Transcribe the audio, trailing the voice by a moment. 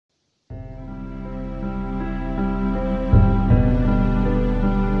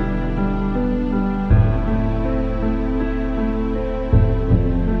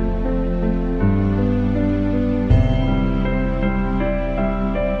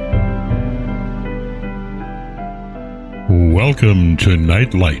Welcome to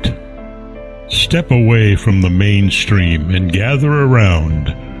Nightlight. Step away from the mainstream and gather around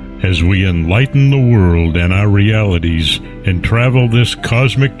as we enlighten the world and our realities and travel this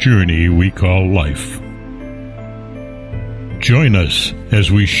cosmic journey we call life. Join us as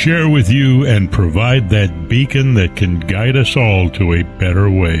we share with you and provide that beacon that can guide us all to a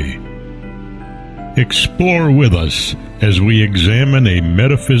better way. Explore with us as we examine a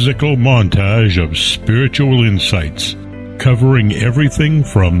metaphysical montage of spiritual insights, covering everything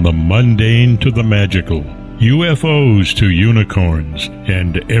from the mundane to the magical, UFOs to unicorns,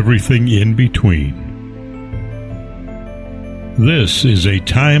 and everything in between. This is a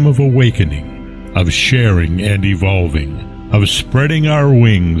time of awakening, of sharing and evolving, of spreading our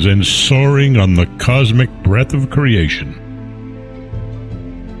wings and soaring on the cosmic breath of creation.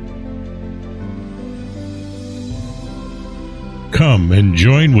 Come and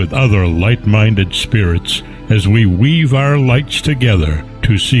join with other light-minded spirits as we weave our lights together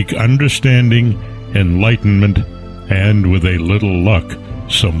to seek understanding, enlightenment, and, with a little luck,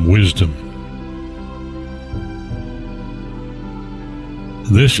 some wisdom.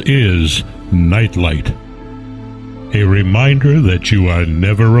 This is Nightlight, a reminder that you are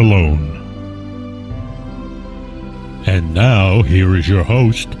never alone. And now, here is your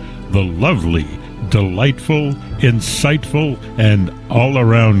host, the lovely, delightful, insightful, and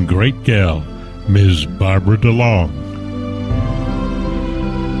all-around great gal, Ms. Barbara DeLong.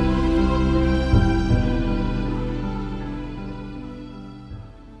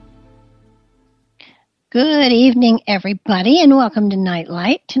 Good evening, everybody, and welcome to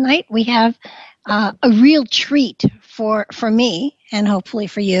Nightlight. Tonight we have a real treat for me, and hopefully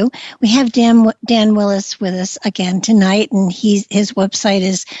for you. We have Dan Willis with us again tonight, and his website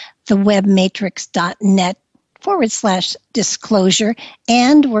is thewebmatrix.net/disclosure,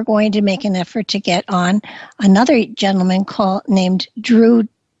 and we're going to make an effort to get on another gentleman named Drew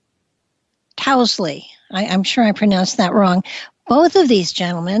Tousley. I'm sure I pronounced that wrong. Both of these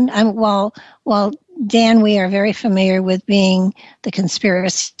gentlemen, while Dan, we are very familiar with being the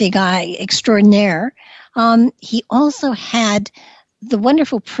conspiracy guy extraordinaire, he also had the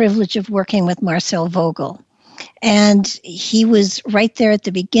wonderful privilege of working with Marcel Vogel. And he was right there at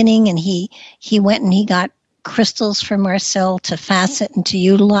the beginning, and he went and he got crystals from Marcel to facet and to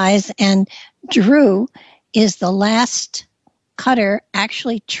utilize. And Drew is the last cutter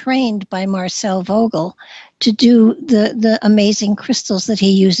actually trained by Marcel Vogel to do the amazing crystals that he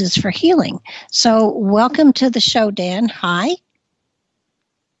uses for healing. So welcome to the show, Dan. Hi.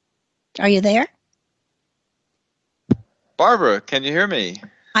 Are you there? Barbara, can you hear me?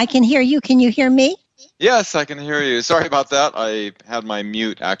 I can hear you. Can you hear me? Yes, I can hear you. Sorry about that. I had my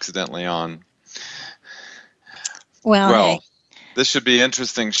mute accidentally on. Well, hey. This should be an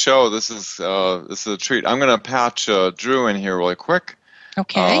interesting show. This is a treat. I'm going to patch Drew in here really quick.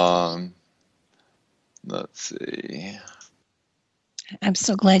 Okay. Let's see. I'm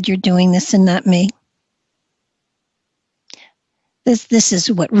so glad you're doing this and not me. This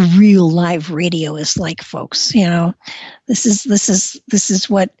is what real live radio is like, folks. You know, this is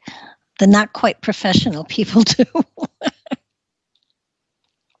what the not quite professional people do.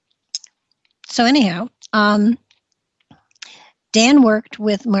 So anyhow, Dan worked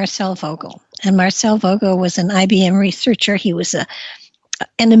with Marcel Vogel, and Marcel Vogel was an IBM researcher. He was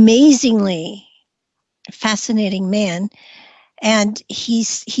an amazingly fascinating man, and he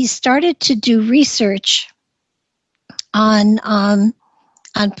started to do research on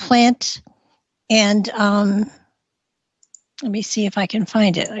plant and let me see if I can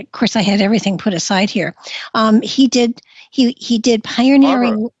find it. Of course, I had everything put aside here. He did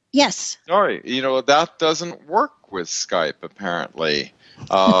pioneering. Barbara, yes. Sorry, that doesn't work with Skype apparently.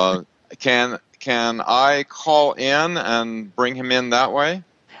 Can I call in and bring him in that way?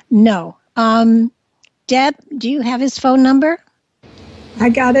 No. Deb, do you have his phone number? I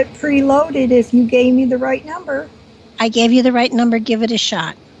got it preloaded if you gave me the right number. I gave you the right number. Give it a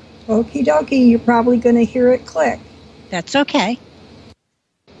shot. Okie dokie. You're probably going to hear it click. That's okay.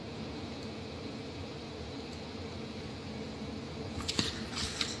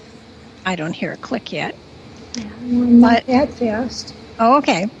 I don't hear a click yet. Not that fast. Oh,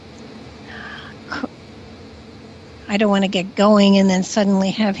 okay. I don't want to get going and then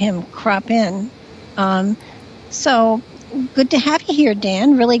suddenly have him crop in. So good to have you here,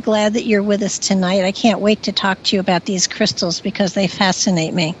 Dan. Really glad that you're with us tonight. I can't wait to talk to you about these crystals because they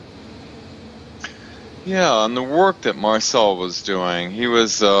fascinate me. Yeah, and the work that Marcel was doing, he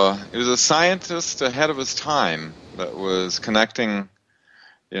was a scientist ahead of his time that was connecting,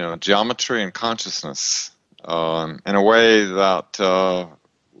 geometry and consciousness in a way that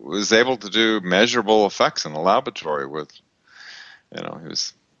was able to do measurable effects in the laboratory with He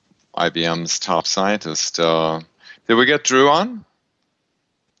was IBM's top scientist. Did we get Drew on?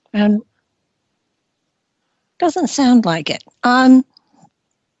 Doesn't sound like it. I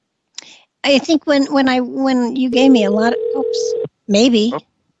think when you gave me a lot of maybe.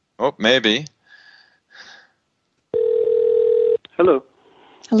 Maybe. Hello.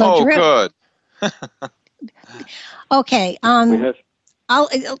 Oh, Drew. good. Okay.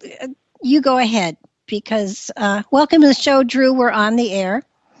 You go ahead because welcome to the show, Drew. We're on the air.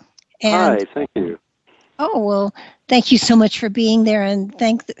 And, hi. Thank you. Oh well, thank you so much for being there, and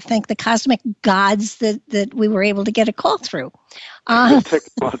thank the cosmic gods that we were able to get a call through. The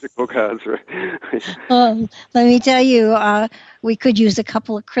technological gods, right? Let me tell you, we could use a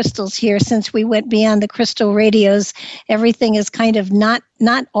couple of crystals here since we went beyond the crystal radios. Everything is kind of not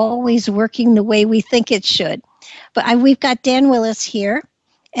always working the way we think it should. But we've got Dan Willis here,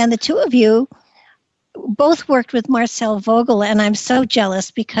 and the two of you both worked with Marcel Vogel, and I'm so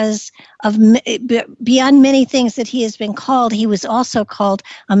jealous because of beyond many things that he has been called, he was also called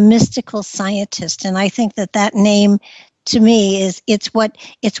a mystical scientist, and I think that name to me it's what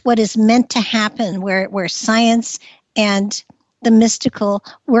is meant to happen, where science and the mystical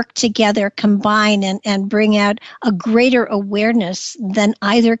work together, combine and bring out a greater awareness than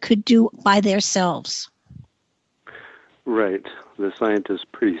either could do by themselves. Right, the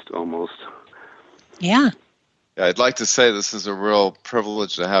scientist priest almost. Yeah. I'd like to say this is a real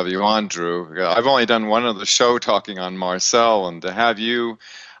privilege to have you on, Drew. I've only done one other show talking on Marcel, and to have you,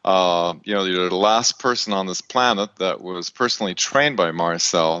 you're the last person on this planet that was personally trained by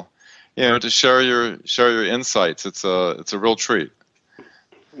Marcel, to share your insights. It's a real treat.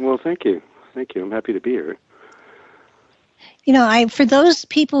 Well, thank you. I'm happy to be here. For those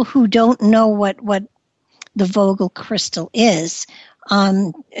people who don't know what the Vogel crystal is.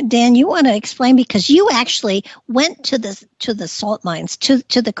 Dan, you want to explain, because you actually went to the salt mines,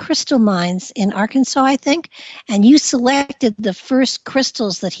 to the crystal mines in Arkansas, I think, and you selected the first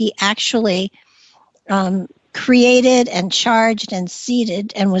crystals that he actually created and charged and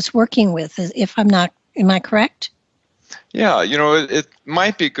seeded and was working with. Am I correct? Yeah, it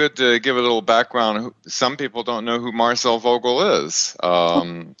might be good to give a little background. Some people don't know who Marcel Vogel is.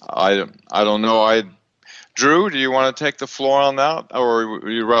 I don't know. Drew, do you want to take the floor on that, or would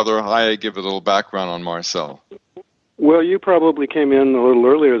you rather I give a little background on Marcel? Well, you probably came in a little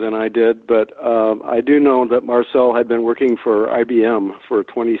earlier than I did, but I do know that Marcel had been working for IBM for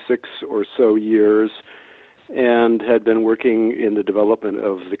 26 or so years and had been working in the development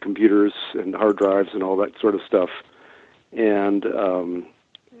of the computers and hard drives and all that sort of stuff. And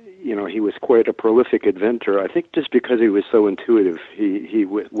he was quite a prolific inventor. I think just because he was so intuitive, he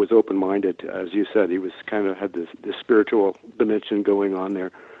was open-minded. As you said, he was kind of had this spiritual dimension going on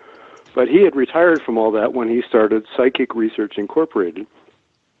there. But he had retired from all that when he started Psychic Research Incorporated,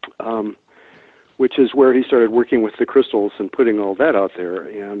 which is where he started working with the crystals and putting all that out there.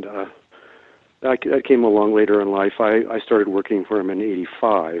 And that came along later in life. I started working for him in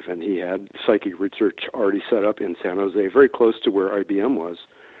 '85, and he had Psychic Research already set up in San Jose, very close to where IBM was.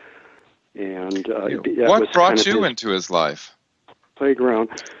 And what brought you into his life? Playground.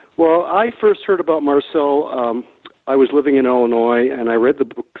 Well, I first heard about Marcel. I was living in Illinois, and I read the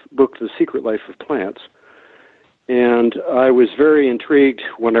book The Secret Life of Plants. And I was very intrigued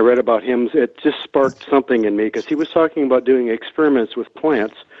when I read about him. It just sparked something in me, because he was talking about doing experiments with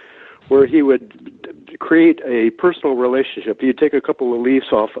plants where he would create a personal relationship. He'd take a couple of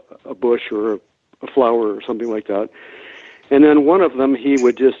leaves off a bush or a flower or something like that, and then one of them he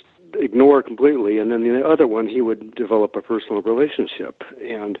would just ignore completely, and then the other one he would develop a personal relationship.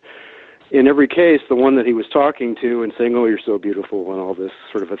 And in every case, the one that he was talking to and saying, "Oh, you're so beautiful," and all this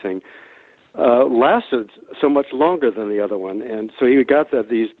sort of a thing, lasted so much longer than the other one. And so he got that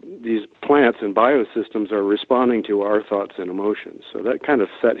these plants and biosystems are responding to our thoughts and emotions. So that kind of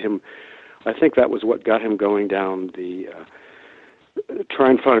set him, I think that was what got him going down the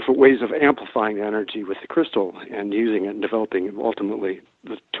trying to find ways of amplifying the energy with the crystal and using it and developing ultimately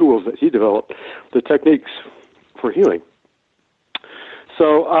the tools that he developed, the techniques for healing.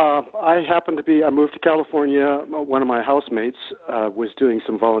 So I moved to California. One of my housemates was doing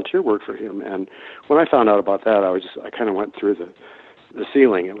some volunteer work for him, and when I found out about that, I kind of went through the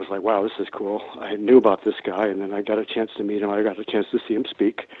ceiling. It was like, wow, this is cool. I knew about this guy, and then I got a chance to meet him. I got a chance to see him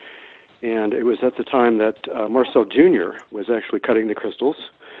speak. And it was at the time that Marcel Jr. was actually cutting the crystals.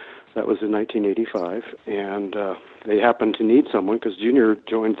 That was in 1985, and they happened to need someone because Jr.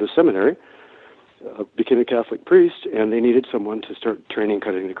 joined the seminary, became a Catholic priest, and they needed someone to start training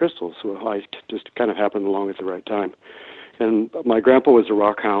cutting the crystals. So I just kind of happened along at the right time. And my grandpa was a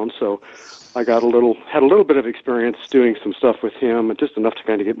rock hound, so I had a little bit of experience doing some stuff with him, just enough to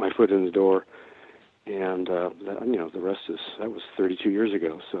kind of get my foot in the door. And the rest that was 32 years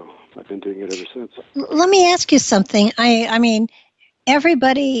ago, so I've been doing it ever since. Let me ask you something. I mean,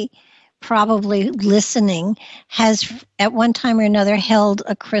 everybody probably listening has at one time or another held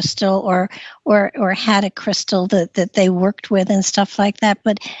a crystal or had a crystal that they worked with and stuff like that.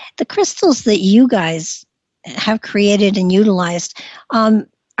 But the crystals that you guys have created and utilized are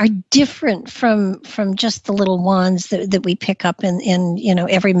different from just the little wands that we pick up in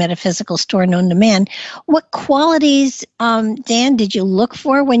every metaphysical store known to man. What qualities, Dan, did you look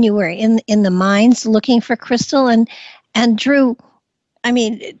for when you were in the mines looking for crystal? And Drew, I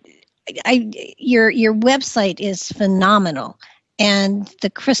mean, your website is phenomenal, and the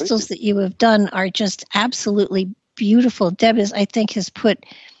crystals that you have done are just absolutely beautiful. Deb I think has put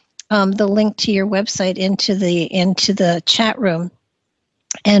the link to your website into the chat room.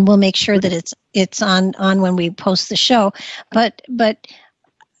 And we'll make sure that it's on when we post the show. But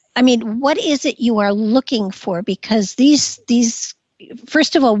I mean, what is it you are looking for? Because these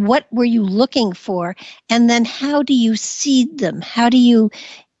first of all, what were you looking for? And then how do you seed them? How do you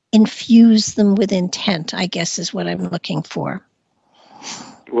infuse them with intent, I guess is what I'm looking for.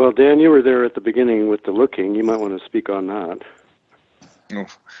 Well, Dan, you were there at the beginning with the looking. You might want to speak on that.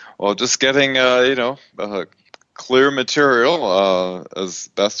 Well, just getting, clear material as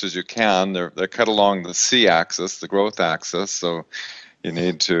best as you can. They're cut along the C-axis, the growth axis, so you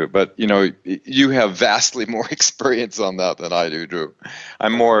need to. But you have vastly more experience on that than I do, Drew.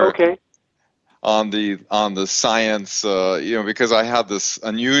 I'm more on the science, because I had this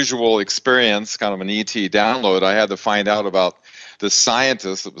unusual experience, kind of an ET download. I had to find out about the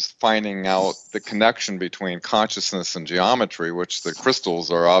scientist that was finding out the connection between consciousness and geometry, which the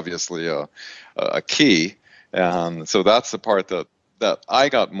crystals are obviously a key. And so that's the part that I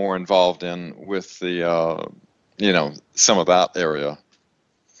got more involved in with the, some of that area.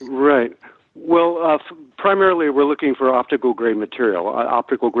 Right. Well, primarily we're looking for optical grade material.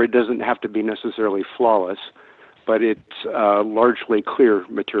 Optical grade doesn't have to be necessarily flawless, but it's largely clear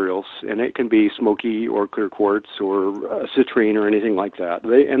materials, and it can be smoky or clear quartz or citrine or anything like that.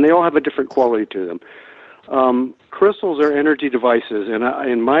 They all have a different quality to them. Crystals are energy devices, and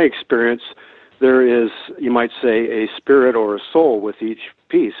in my experience, there is, you might say, a spirit or a soul with each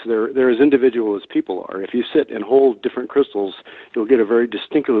piece. They're as individual as people are. If you sit and hold different crystals, you'll get a very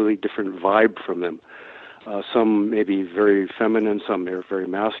distinctly different vibe from them. Some may be very feminine, some are very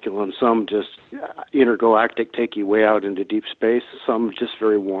masculine, some just intergalactic, take you way out into deep space, some just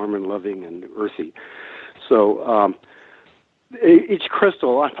very warm and loving and earthy. So each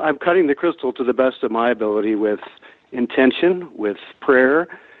crystal, I'm cutting the crystal to the best of my ability with intention, with prayer,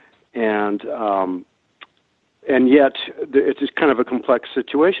 and yet it's just kind of a complex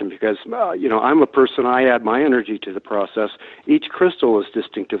situation because, I'm a person, I add my energy to the process. Each crystal is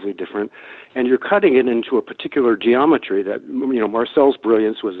distinctively different, and you're cutting it into a particular geometry that, Marcel's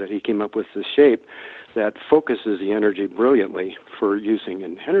brilliance was that he came up with this shape that focuses the energy brilliantly for using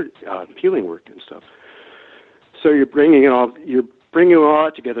in healing work and stuff. So you're bringing it all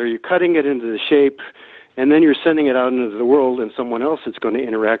together, you're cutting it into the shape, and then you're sending it out into the world, and someone else is going to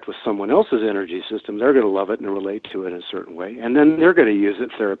interact with someone else's energy system. They're going to love it and relate to it in a certain way, and then they're going to use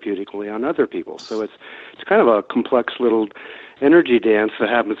it therapeutically on other people. So it's kind of a complex little energy dance that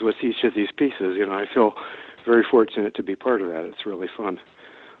happens with each of these pieces. I feel very fortunate to be part of that. It's really fun.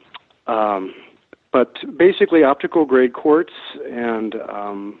 But basically, optical grade quartz, and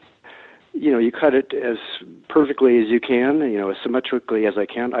you cut it as perfectly as you can, as symmetrically as I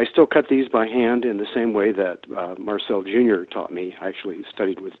can. I still cut these by hand in the same way that Marcel Jr. taught me. I actually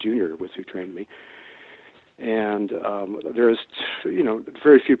studied with Jr., who trained me. And there's,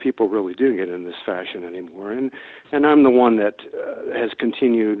 very few people really doing it in this fashion anymore. And I'm the one that has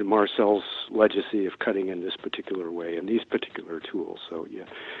continued Marcel's legacy of cutting in this particular way and these particular tools. So,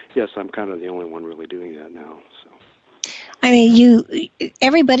 yes, I'm kind of the only one really doing that now, so. I mean,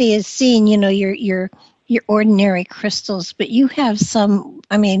 everybody is seeing, your ordinary crystals, but you have some,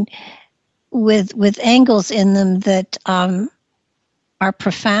 with angles in them that are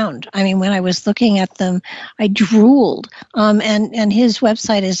profound. I mean, when I was looking at them, I drooled. And his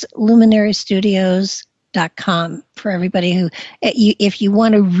website is luminarystudios.com for everybody who, if you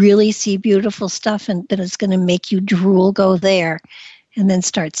want to really see beautiful stuff and that is going to make you drool, go there and then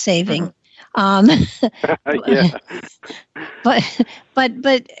start saving. Yeah. But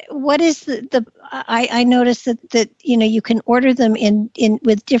what is the I noticed that you can order them in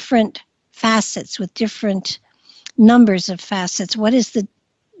with different facets, with different numbers of facets. What is the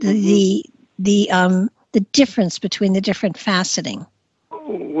the difference between the different faceting?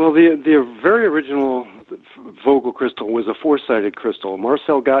 Well, the very original Vogel crystal was a four-sided crystal.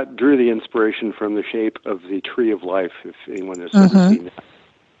 Marcel drew the inspiration from the shape of the tree of life, if anyone has ever seen that.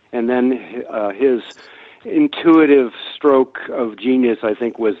 And then his intuitive stroke of genius, I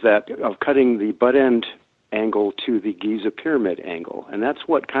think, was that of cutting the butt end angle to the Giza pyramid angle, and that's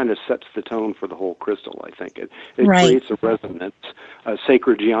what kind of sets the tone for the whole crystal. I think it creates a resonance, a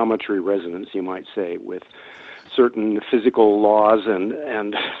sacred geometry resonance, you might say, with certain physical laws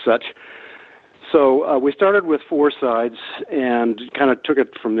and such. So we started with four sides and kind of took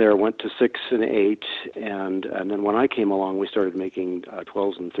it from there, went to 6 and 8, and then when I came along, we started making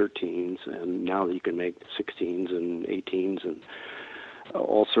 12s and 13s, and now you can make 16s and 18s and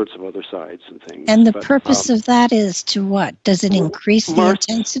all sorts of other sides and things. And the purpose of that is to what? Does it increase the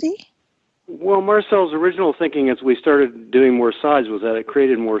intensity? Well, Marcel's original thinking as we started doing more sides was that it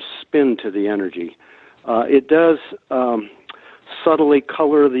created more spin to the energy. It does subtly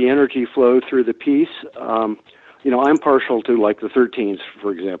color the energy flow through the piece. I'm partial to like the 13s,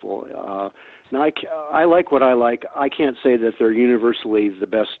 for example. Now, I like what I like. I can't say that they're universally the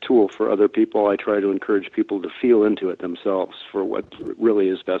best tool for other people. I try to encourage people to feel into it themselves for what really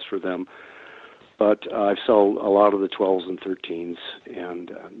is best for them. But I sell a lot of the 12s and 13s,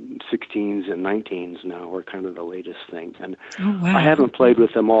 and 16s and 19s now are kind of the latest thing. And I haven't played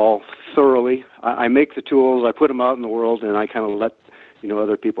with them all thoroughly. I make the tools, I put them out in the world, and I kind of let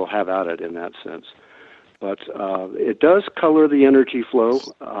other people have at it in that sense. But it does color the energy flow.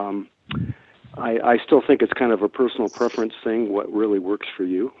 I still think it's kind of a personal preference thing, what really works for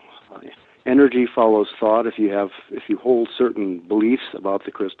you. Energy follows thought. If you hold certain beliefs about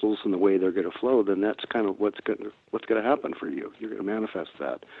the crystals and the way they're going to flow, then that's kind of what's going to happen for you. You're going to manifest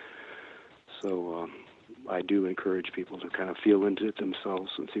that. So I do encourage people to kind of feel into it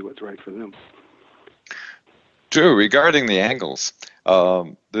themselves and see what's right for them. Drew, regarding the angles,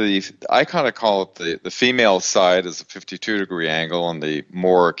 I kind of call it the female side is a 52-degree angle, and the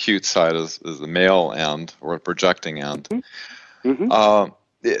more acute side is the male end or projecting end. Mm-hmm.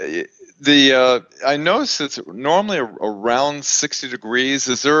 I noticed it's normally around 60 degrees.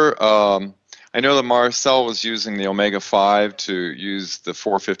 Is there? I know that Marcel was using the omega-5 to use the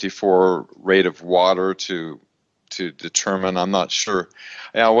 454 rate of water to determine. I'm not sure.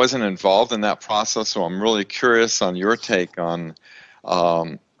 I wasn't involved in that process, so I'm really curious on your take on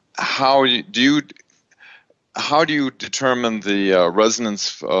how do you determine the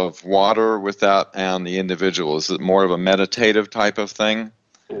resonance of water with that and the individual? Is it more of a meditative type of thing?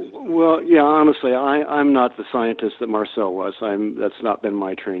 Well, yeah, honestly, I'm not the scientist that Marcel was. That's not been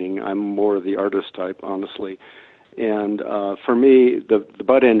my training. I'm more the artist type, honestly. And for me, the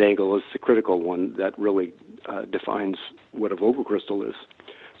butt end angle is the critical one that really defines what a Vogel crystal is.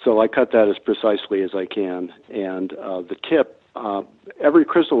 So I cut that as precisely as I can. And the tip, every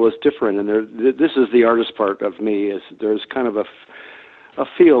crystal is different. And this is the artist part of me, is there's kind of a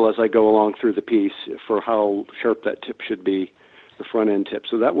feel as I go along through the piece for how sharp that tip should be, the front end tip.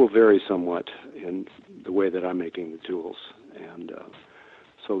 So that will vary somewhat in the way that I'm making the tools. And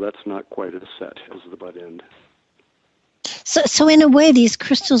so that's not quite as set as the butt end. So in a way, these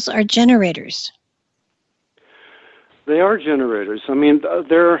crystals are generators. They are generators. I mean,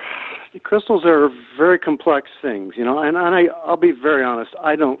 the crystals are very complex things, and I'll be very honest,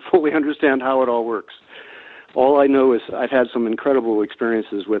 I don't fully understand how it all works. All I know is I've had some incredible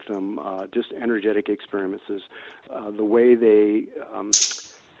experiences with them, just energetic experiences, the way they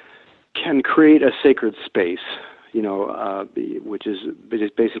can create a sacred space, which is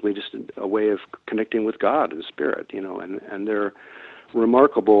basically just a way of connecting with God and Spirit, and they're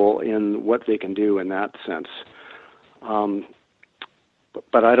remarkable in what they can do in that sense.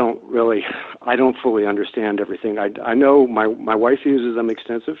 But I don't fully understand everything. I know my wife uses them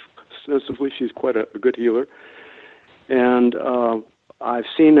extensively. She's quite a good healer. And I've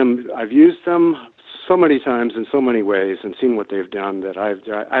seen them, I've used them so many times in so many ways and seen what they've done that I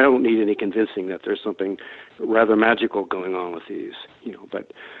don't need any convincing that there's something rather magical going on with these,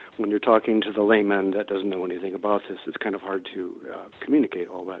 but when you're talking to the layman that doesn't know anything about this, it's kind of hard to communicate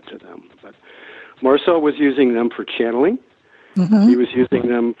all that to them. But Marcel was using them for channeling. Mm-hmm. He was using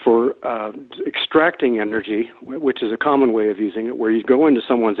them for extracting energy, which is a common way of using it, where you go into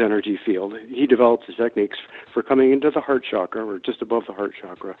someone's energy field. He developed the techniques for coming into the heart chakra, or just above the heart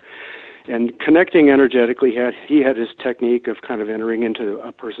chakra, and connecting energetically. He had his technique of kind of entering into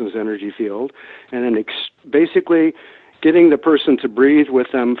a person's energy field, and then basically getting the person to breathe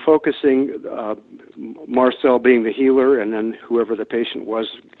with them, focusing, Marcel being the healer, and then whoever the patient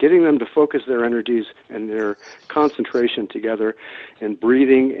was, getting them to focus their energies and their concentration together, and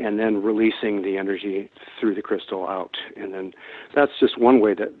breathing, and then releasing the energy through the crystal out. And then that's just one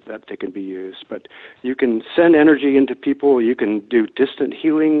way that they can be used. But you can send energy into people. You can do distant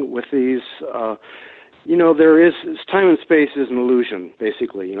healing with these. Time and space is an illusion,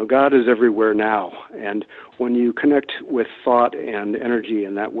 basically. God is everywhere now. And when you connect with thought and energy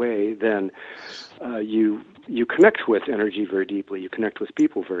in that way, then you connect with energy very deeply. You connect with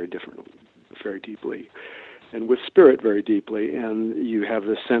people very deeply, and with spirit very deeply. And you have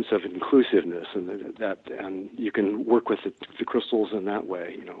this sense of inclusiveness, and you can work with the crystals in that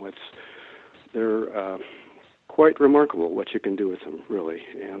way. They're quite remarkable what you can do with them, really.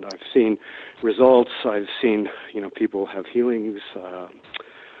 And I've seen results. I've seen, people have healings.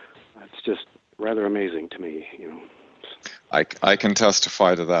 It's just rather amazing to me, I can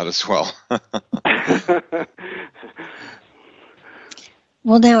testify to that as well.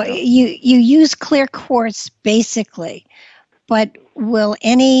 Well, now, you use clear quartz, basically, but will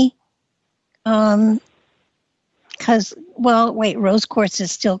any, rose quartz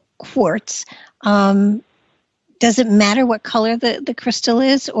is still quartz. Does it matter what color the crystal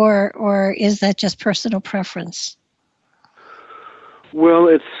is, or is that just personal preference? Well,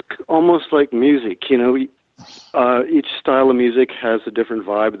 it's almost like music. Each style of music has a different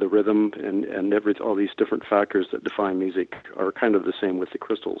vibe, the rhythm, and all these different factors that define music are kind of the same with the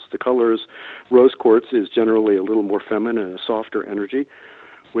crystals. The colors, rose quartz is generally a little more feminine, a softer energy,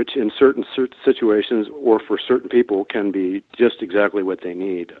 which in certain situations or for certain people can be just exactly what they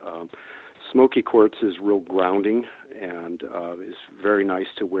need. Smoky quartz is real grounding and is very nice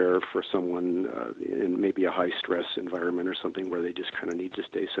to wear for someone in maybe a high-stress environment or something where they just kind of need to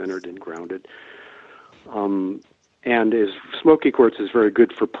stay centered and grounded. Smoky quartz is very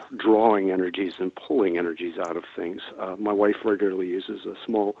good for drawing energies and pulling energies out of things. My wife regularly uses a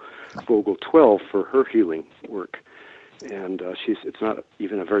small Vogel 12 for her healing work. And it's not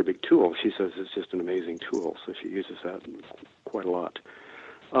even a very big tool. She says it's just an amazing tool, so she uses that quite a lot.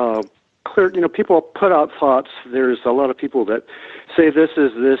 People put out thoughts. There's a lot of people that say this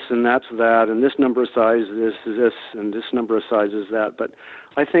is this and that's that, and this number of size is this, and this number of size is that. But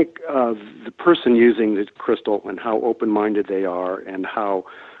I think the person using the crystal and how open-minded they are and how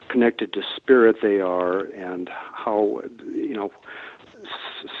connected to spirit they are and how,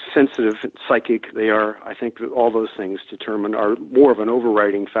 sensitive, psychic they are, I think that all those things are more of an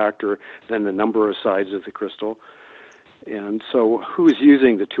overriding factor than the number of sides of the crystal. And so who's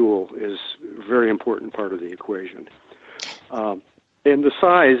using the tool is a very important part of the equation. And the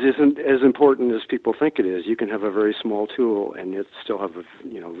size isn't as important as people think it is. You can have a very small tool and it still have a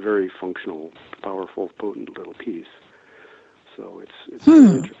very functional, powerful, potent little piece. So it's really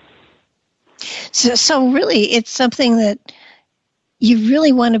interesting. So really it's something that you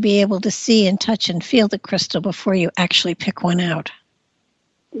really want to be able to see and touch and feel the crystal before you actually pick one out.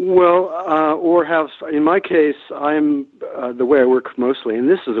 Well, in my case, I'm the way I work mostly, and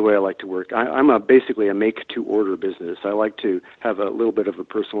this is the way I like to work. I'm basically a make-to-order business. I like to have a little bit of a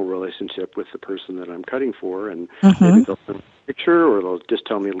personal relationship with the person that I'm cutting for, and maybe they'll send a picture, or they'll just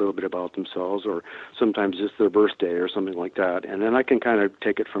tell me a little bit about themselves, or sometimes it's their birthday or something like that, and then I can kind of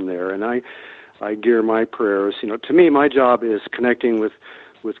take it from there. And I gear my prayers. To me, my job is connecting with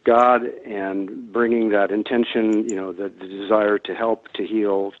God and bringing that intention, the desire to help, to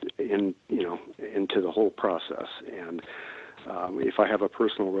heal, into the whole process. And if I have a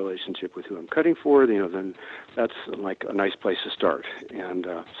personal relationship with who I'm cutting for, then that's like a nice place to start. And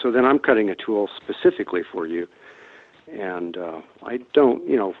so then I'm cutting a tool specifically for you. And I don't,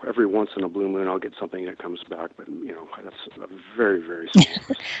 every once in a blue moon I'll get something that comes back, but that's a very, very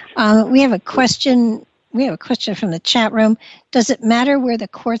small. We have a question. We have a question from the chat room. Does it matter where the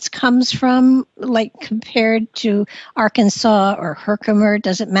quartz comes from, like compared to Arkansas or Herkimer?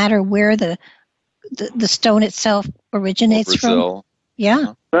 Does it matter where the stone itself originates from?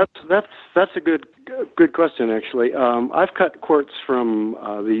 Yeah, that's a good question, actually. I've cut quartz from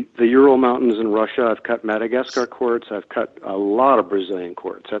the Ural Mountains in Russia. I've cut Madagascar quartz. I've cut a lot of Brazilian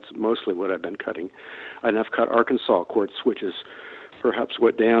quartz. That's mostly what I've been cutting, and I've cut Arkansas quartz, which is perhaps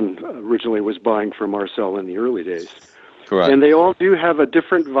what Dan originally was buying from Marcel in the early days. Correct. And they all do have a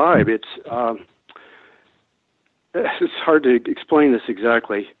different vibe. It's hard to explain this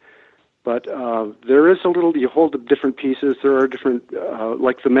exactly, but there is a little, you hold up different pieces. There are different,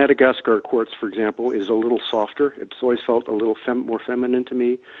 like the Madagascar quartz, for example, is a little softer. It's always felt a little more feminine to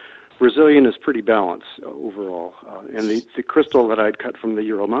me. Brazilian is pretty balanced overall. And the crystal that I'd cut from the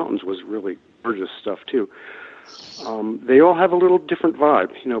Ural Mountains was really gorgeous stuff, too. They all have a little different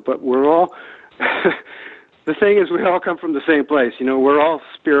vibe, but we're all, the thing is we all come from the same place, we're all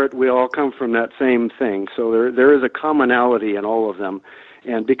spirit, we all come from that same thing. So there is a commonality in all of them.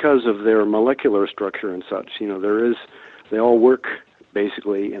 And because of their molecular structure and such, they all work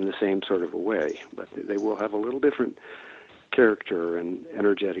basically in the same sort of a way, but they will have a little different character and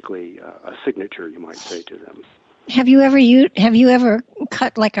energetically a signature, you might say, to them. Have you ever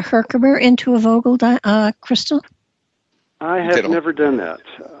cut like a Herkimer into a Vogel crystal? I have never done that.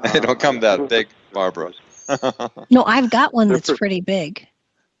 They don't come that big, Barbara. No, I've got one that's pretty big.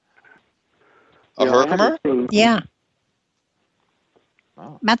 A Herkimer? Yeah.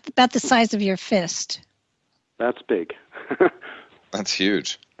 Oh. About the size of your fist. That's big. That's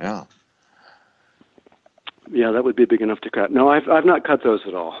huge. Yeah. Yeah, that would be big enough to cut. No, I've not cut those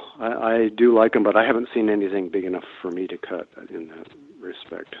at all. I do like them, but I haven't seen anything big enough for me to cut in that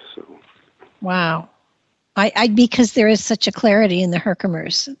respect. So. Wow. I because there is such a clarity in the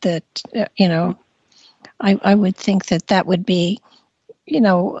Herkimers that I would think that would be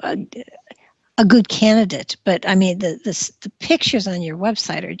a good candidate. But I mean the pictures on your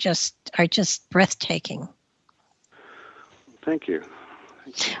website are just breathtaking. Thank you.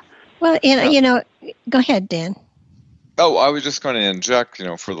 Well, go ahead, Dan. Oh, I was just going to inject,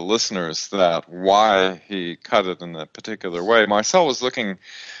 for the listeners, that why he cut it in that particular way. Marcel was looking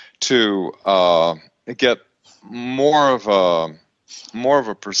to get more of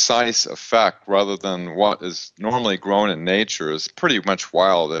a precise effect rather than what is normally grown in nature is pretty much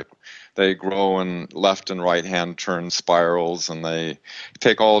wild. They grow in left and right hand turn spirals, and they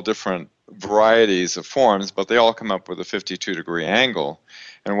take all different varieties of forms, but they all come up with a 52-degree angle.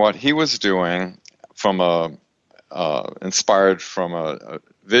 And what he was doing, inspired from a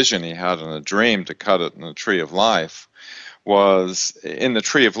vision he had in a dream to cut it in the Tree of Life, was in the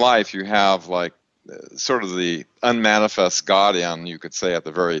Tree of Life you have like sort of the unmanifest guardian, you could say, at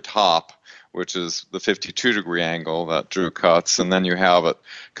the very top, which is the 52-degree angle that Drew cuts, and then you have it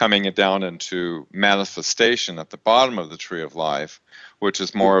coming down into manifestation at the bottom of the Tree of Life, which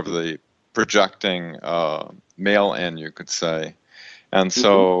is more of the projecting male end, you could say. And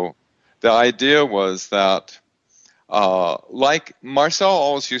so the idea was that, like Marcel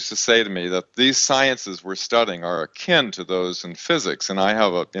always used to say to me, that these sciences we're studying are akin to those in physics, and I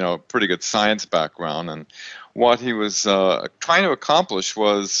have a pretty good science background. And what he was trying to accomplish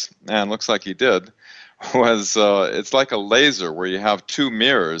was, and looks like he did, was it's like a laser where you have two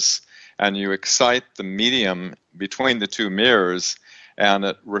mirrors, and you excite the medium between the two mirrors, and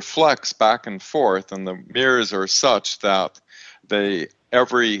it reflects back and forth, and the mirrors are such that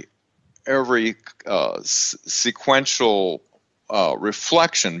every sequential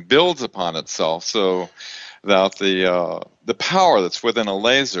reflection builds upon itself, so that the power that's within a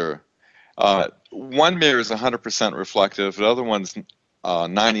laser, one mirror is 100% reflective, the other one's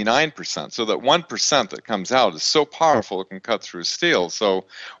 99%, so that 1% that comes out is so powerful it can cut through steel. So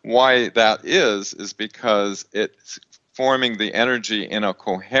why that is because it's forming the energy in a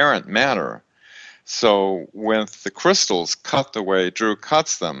coherent manner. So with the crystals cut the way Drew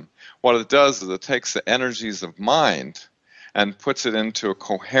cuts them, what it does is it takes the energies of mind and puts it into a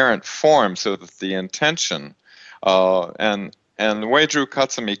coherent form, so that the intention, and the way Drew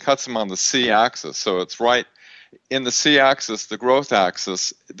cuts them, he cuts them on the C-axis. So it's right in the C-axis, the growth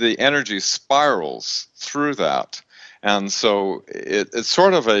axis, the energy spirals through that. And so it's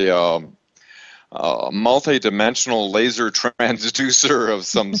sort of a multi-dimensional laser transducer of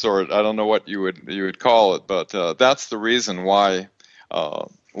some sort. I don't know what you would call it, but that's the reason why the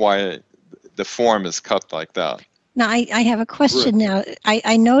form is cut like that. Now, I have a question now.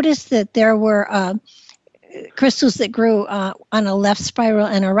 I noticed that there were crystals that grew on a left spiral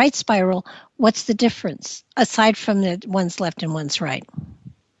and a right spiral. What's the difference, aside from the one's left and one's right?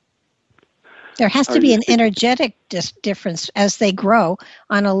 There has to be an energetic difference as they grow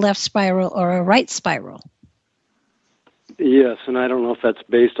on a left spiral or a right spiral. Yes, and I don't know if that's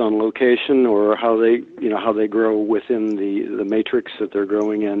based on location or how they grow within the matrix that they're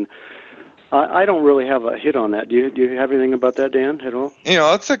growing in. I don't really have a hit on that. Do you have anything about that, Dan, at all?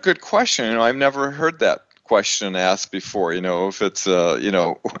 That's a good question. I've never heard that question asked before. If it's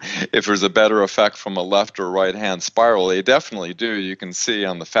if there's a better effect from a left or right hand spiral. They definitely do. You can see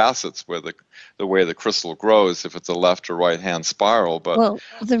on the facets where the way the crystal grows if it's a left or right hand spiral. But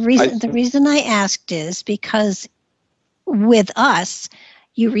the reason I asked is because with us,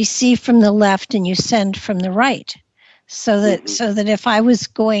 you receive from the left and you send from the right. so that if I was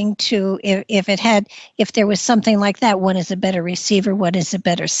going to, if there was something like that, one is a better receiver, one is a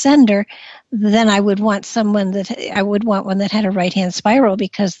better sender, then I would want one that had a right hand spiral,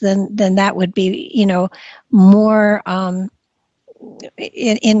 because then that would be, more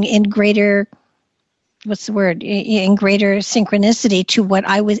in greater, what's the word, in greater synchronicity to what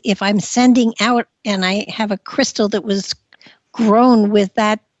I was, if I'm sending out and I have a crystal that was grown with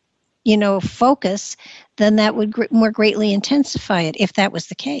that, focus, then that would more greatly intensify it, if that was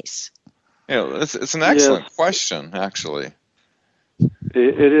the case. It's an excellent question, actually.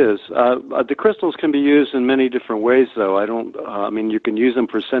 It is. The crystals can be used in many different ways, though. You can use them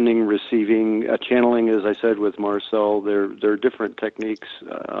for sending, receiving, channeling, as I said with Marcel. They're different techniques.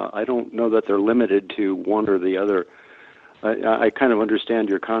 I don't know that they're limited to one or the other. I kind of understand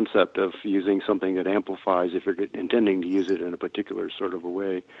your concept of using something that amplifies if you're intending to use it in a particular sort of a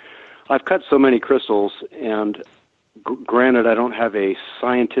way. I've cut so many crystals, and granted, I don't have a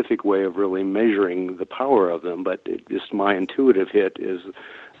scientific way of really measuring the power of them, but just my intuitive hit is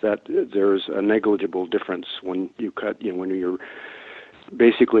that there's a negligible difference when you cut, when you're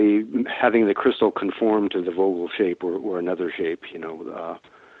basically having the crystal conform to the Vogel shape or another shape.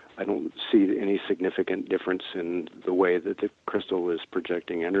 I don't see any significant difference in the way that the crystal is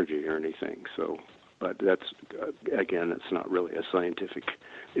projecting energy or anything. So, but that's, again, it's not really a scientific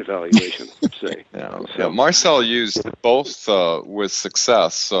evaluation, per se. Marcel used both with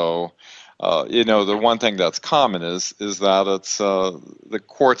success. So, the one thing that's common is that it's the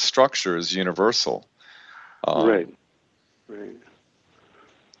quartz structure is universal. Right.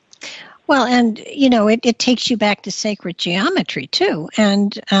 Well, and it takes you back to sacred geometry too,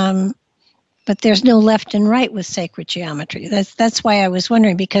 and but there's no left and right with sacred geometry. That's why I was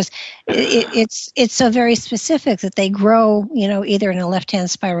wondering, because it's so very specific that they grow, either in a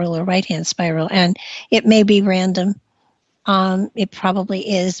left-hand spiral or right-hand spiral, and it may be random. It probably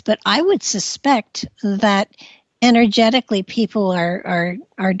is, but I would suspect that energetically people are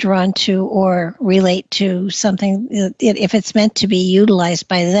drawn to or relate to something. If it's meant to be utilized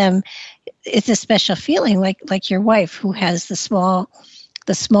by them, it's a special feeling, like your wife, who has the small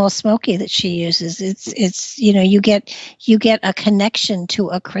smoky that she uses. It's you get a connection to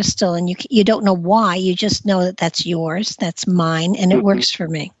a crystal, and you don't know why. You just know that that's yours, that's mine, and it works for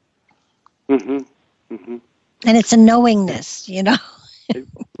me. And it's a knowingness,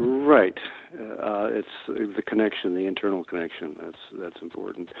 Right. It's the connection, the internal connection. That's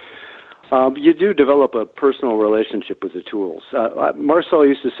important. You do develop a personal relationship with the tools. Marcel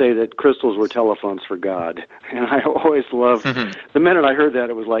used to say that crystals were telephones for God, and I always loved. The minute I heard that,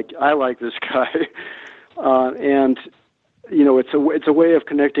 it was like, I like this guy, and it's a way of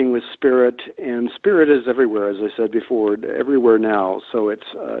connecting with spirit, and spirit is everywhere, as I said before, everywhere now. So it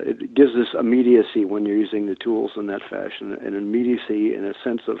gives this immediacy when you're using the tools in that fashion, an immediacy and a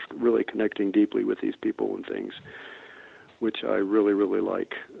sense of really connecting deeply with these people and things, which I really, really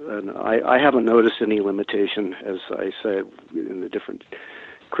like. And I haven't noticed any limitation, as I said, in the different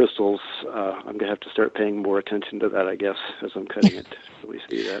crystals. I'm going to have to start paying more attention to that, I guess, as I'm cutting it, to really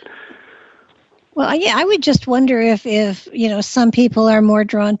see that. Well, yeah, I would just wonder if some people are more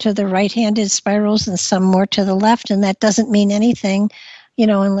drawn to the right-handed spirals and some more to the left, and that doesn't mean anything,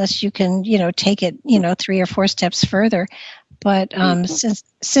 unless you can, take it, 3 or 4 steps further. But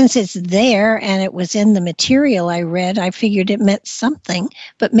since it's there and it was in the material I read, I figured it meant something.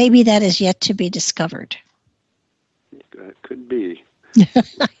 But maybe that is yet to be discovered. That could be.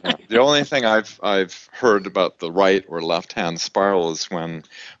 The only thing I've heard about the right or left-hand spiral is when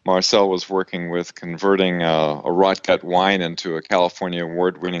Marcel was working with converting a rot-gut wine into a California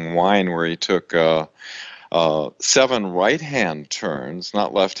award-winning wine, where he took 7 right-hand turns,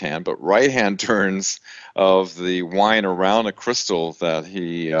 not left-hand, but right-hand turns of the wine around a crystal that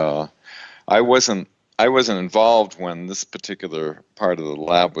he. I wasn't involved when this particular part of the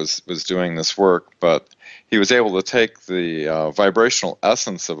lab was doing this work, but he was able to take the vibrational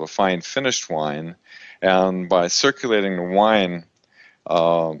essence of a fine finished wine, and by circulating the wine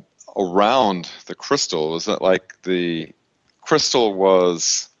around the crystal, it was like the crystal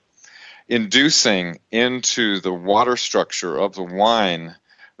was inducing into the water structure of the wine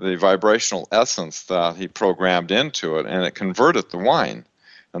the vibrational essence that he programmed into it, and it converted the wine.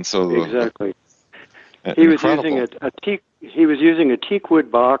 And so exactly. He was using a teak. He was using a teak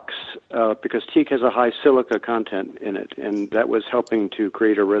wood box because teak has a high silica content in it, and that was helping to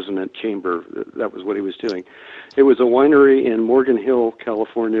create a resonant chamber. That was what he was doing. It was a winery in Morgan Hill,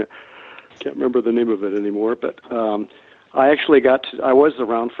 California. Can't remember the name of it anymore, but I actually I was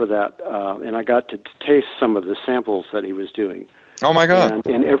around for that, and I got to taste some of the samples that he was doing. Oh my God!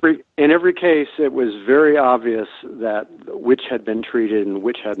 And in every case, it was very obvious that which had been treated and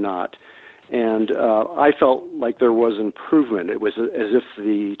which had not. And I felt like there was improvement. It was as if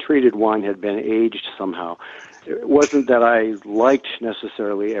the treated wine had been aged somehow. It wasn't that I liked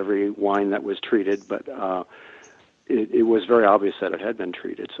necessarily every wine that was treated, but it was very obvious that it had been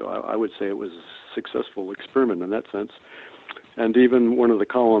treated. So I would say it was a successful experiment in that sense. And even one of the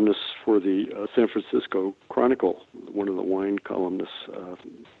columnists for the San Francisco Chronicle, one of the wine columnists,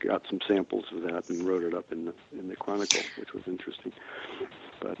 got some samples of that and wrote it up in the Chronicle, which was interesting.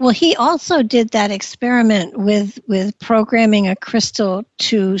 But, well, he also did that experiment with programming a crystal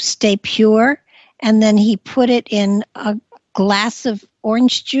to stay pure, and then he put it in a glass of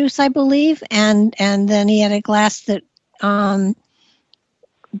orange juice, I believe, and then he had a glass that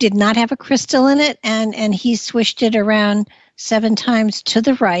did not have a crystal in it, and he swished it around 7 times to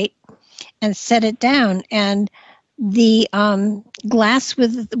the right and set it down, and the glass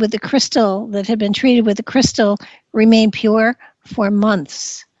with the crystal that had been treated with the crystal remained pure for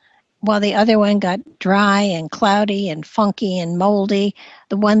months, while the other one got dry and cloudy and funky and moldy.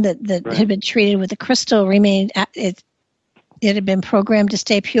 The one that right. had been treated with the crystal remained, it had been programmed to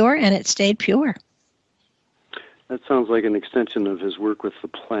stay pure, and it stayed pure. That sounds like an extension of his work with the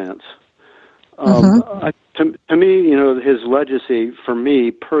plants. To me, his legacy, for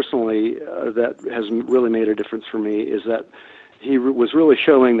me personally, that has really made a difference for me, is that he was really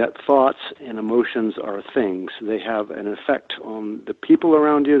showing that thoughts and emotions are things. They have an effect on the people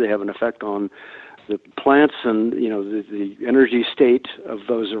around you. They have an effect on the plants and, the energy state of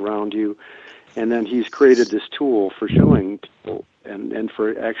those around you. And then he's created this tool for showing people and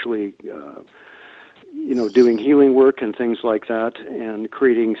for actually doing healing work and things like that, and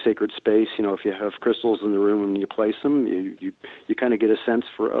creating sacred space. If you have crystals in the room and you place them, you kind of get a sense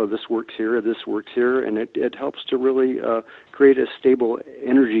for, oh, this works here, and it helps to really create a stable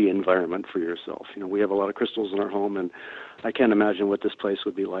energy environment for yourself. We have a lot of crystals in our home, and I can't imagine what this place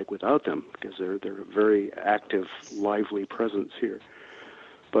would be like without them, because they're a very active, lively presence here.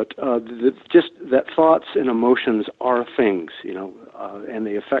 But just that thoughts and emotions are things, and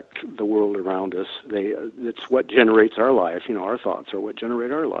they affect the world around us. It's what generates our life. Our thoughts are what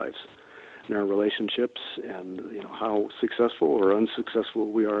generate our lives and our relationships, and how successful or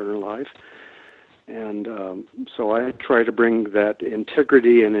unsuccessful we are in our life. And so I try to bring that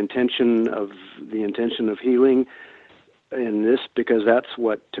integrity and intention of healing in this, because that's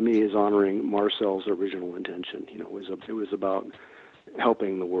what, to me, is honoring Marcel's original intention. It was about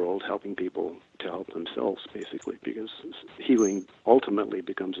helping the world, helping people to help themselves, basically, because healing ultimately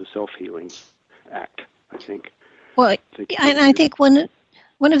becomes a self-healing act, I think. Well, and I think one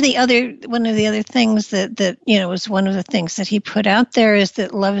of the other things that was one of the things that he put out there is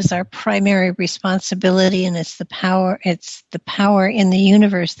that love is our primary responsibility, and it's the power in the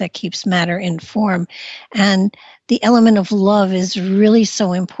universe that keeps matter in form, and the element of love is really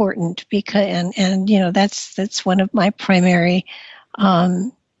so important, because that's one of my primary.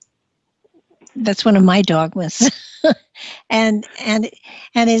 That's one of my dogmas, and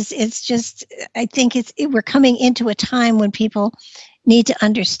it's just, I think we're coming into a time when people need to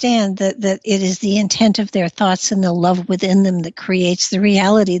understand that it is the intent of their thoughts and the love within them that creates the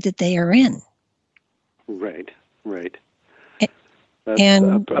reality that they are in. Right. That's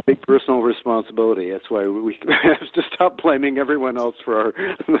a big personal responsibility. That's why we have to stop blaming everyone else for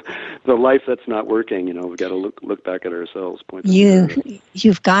the life that's not working. We've got to look back at ourselves.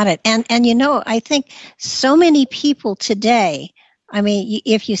 You've got it. And I think so many people today,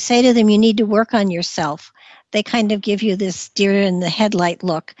 if you say to them you need to work on yourself, they kind of give you this deer in the headlight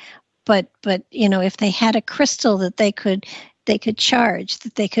look. But if they had a crystal that they could charge,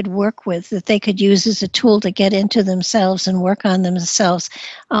 that they could work with, that they could use as a tool to get into themselves and work on themselves,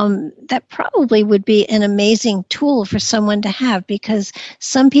 that probably would be an amazing tool for someone to have, because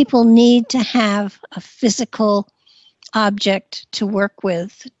some people need to have a physical object to work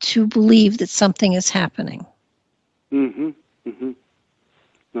with to believe that something is happening. No,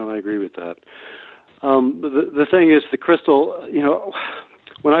 I agree with that. The thing is, the crystal,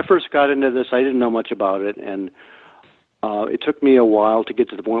 when I first got into this, I didn't know much about it, and it took me a while to get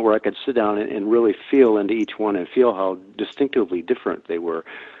to the point where I could sit down and really feel into each one and feel how distinctively different they were.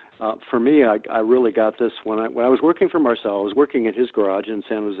 For me, I really got this when I was working for Marcel. I was working at his garage in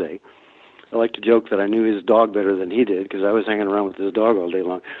San Jose. I like to joke that I knew his dog better than he did, because I was hanging around with his dog all day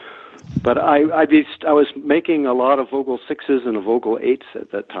long. But I was making a lot of Vogel 6s and Vogel 8s at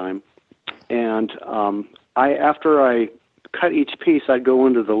that time. And after I cut each piece, I'd go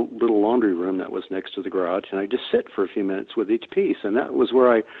into the little laundry room that was next to the garage, and I'd just sit for a few minutes with each piece. And that was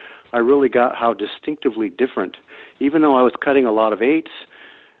where I I really got how distinctively different, even though I was cutting a lot of 8s,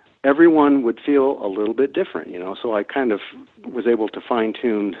 everyone would feel a little bit different, so I kind of was able to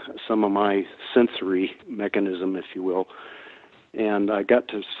fine-tune some of my sensory mechanism, if you will, and I got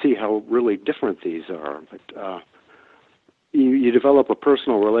to see how really different these are. But you develop a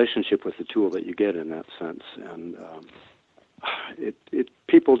personal relationship with the tool that you get in that sense, and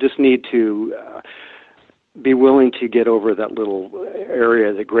people just need to be willing to get over that little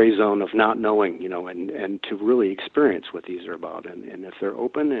area, the gray zone of not knowing, and to really experience what these are about. And if they're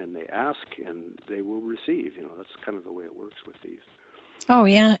open and they ask, and they will receive, that's kind of the way it works with these. Oh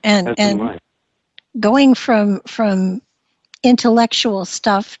yeah, and going from intellectual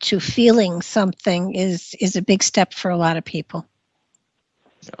stuff to feeling something is a big step for a lot of people.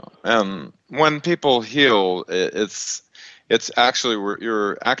 When people heal, it's actually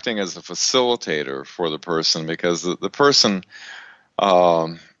you're acting as a facilitator for the person, because the person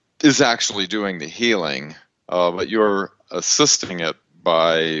is actually doing the healing, but you're assisting it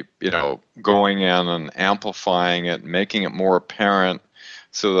by going in and amplifying it, making it more apparent,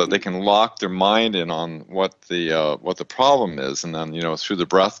 so that they can lock their mind in on what the problem is, and then through the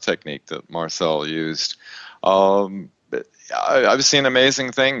breath technique that Marcel used, I've seen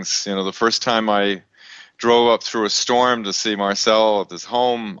amazing things. The first time I drove up through a storm to see Marcel at his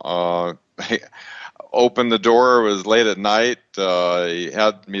home. He opened the door. It was late at night. He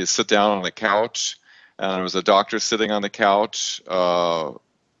had me sit down on the couch, and there was a doctor sitting on the couch,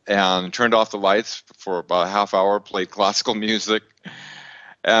 and turned off the lights for about a half hour, played classical music.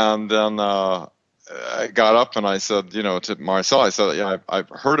 And then I got up and I said, to Marcel, I said, yeah, I've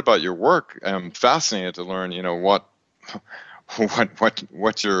heard about your work. I'm fascinated to learn, what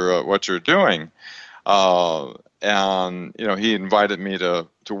you're doing. And he invited me to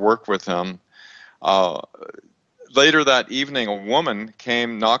work with him. Later that evening, a woman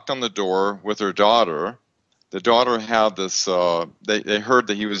knocked on the door with her daughter. The daughter had this, they heard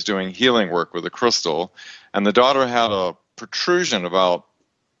that he was doing healing work with a crystal, and the daughter had a protrusion about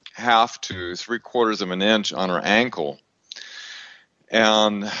 1/2 to 3/4 of an inch on her ankle.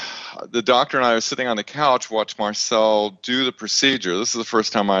 And the doctor and I were sitting on the couch, watched Marcel do the procedure. This is the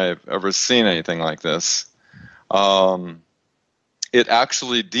first time I've ever seen anything like this. It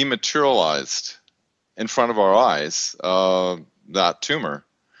actually dematerialized in front of our eyes, that tumor.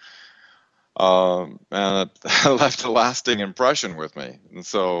 And it left a lasting impression with me. And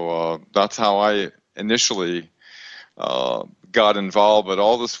so that's how I initially got involved. But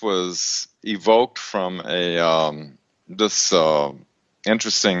all this was evoked from this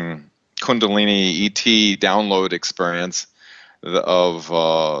interesting Kundalini ET download experience of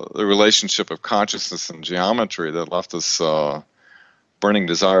the relationship of consciousness and geometry that left this burning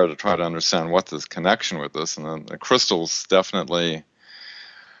desire to try to understand what this connection with this. And then the crystals definitely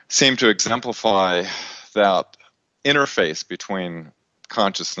seem to exemplify that interface between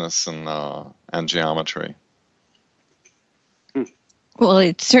consciousness and geometry. Well,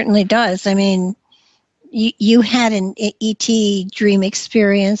 it certainly does. I mean, you had an ET dream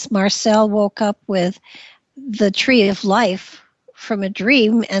experience. Marcel woke up with the tree of life from a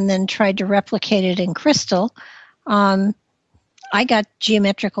dream and then tried to replicate it in crystal. I got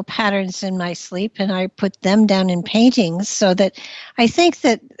geometrical patterns in my sleep, and I put them down in paintings, so that I think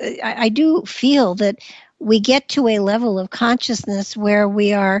that I do feel that we get to a level of consciousness where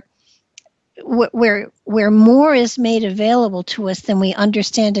we are, where more is made available to us than we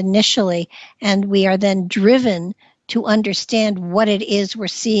understand initially, and we are then driven to understand what it is we're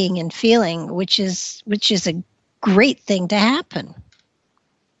seeing and feeling, which is a great thing to happen.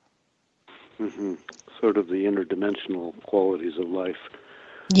 Mm-hmm. Sort of the interdimensional qualities of life.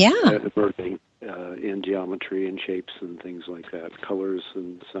 Yeah. Emerging in geometry and shapes and things like that, colors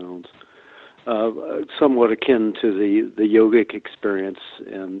and sounds. Somewhat akin to the yogic experience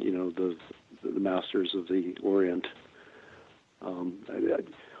and, the masters of the Orient.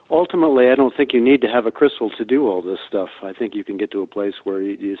 Ultimately, I don't think you need to have a crystal to do all this stuff. I think you can get to a place where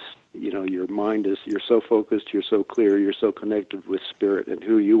your mind you're so focused, you're so clear, you're so connected with spirit and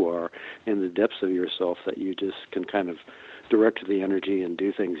who you are in the depths of yourself that you just can kind of direct the energy and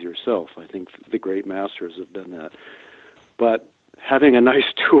do things yourself. I think the great masters have done that. But having a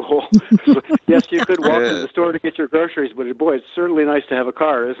nice tool, yes, you could walk to the store to get your groceries, but boy, it's certainly nice to have a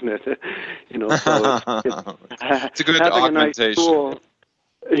car, isn't it? So it's a good augmentation. Nice tool,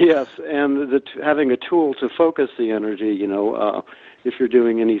 yes, and having a tool to focus the energy, if you're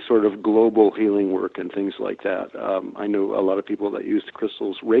doing any sort of global healing work and things like that. I know a lot of people that use the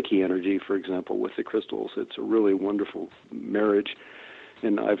crystals, Reiki energy, for example, with the crystals. It's a really wonderful marriage.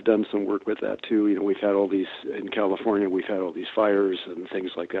 And I've done some work with that too. We've had all these in California. We've had all these fires and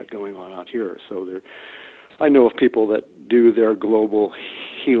things like that going on out here. So I know of people that do their global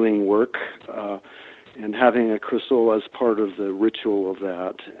healing work, and having a crystal as part of the ritual of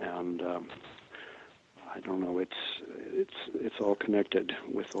that. And I don't know. It's all connected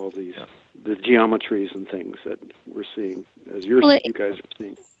with all these the geometries and things that we're seeing as you guys are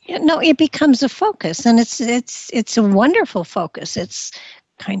seeing. No, it becomes a focus, and it's a wonderful focus. It's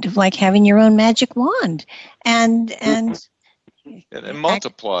kind of like having your own magic wand, and it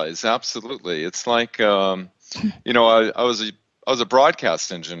multiplies. Absolutely, it's like I was a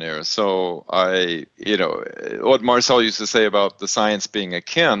broadcast engineer, so what Marcel used to say about the science being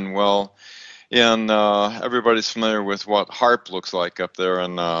akin. Well, everybody's familiar with what HAARP looks like up there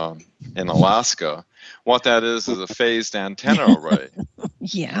in Alaska. What that is a phased antenna array.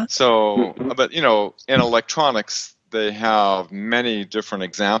 Yeah. So, but in electronics, they have many different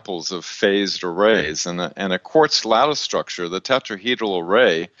examples of phased arrays, and a quartz lattice structure, the tetrahedral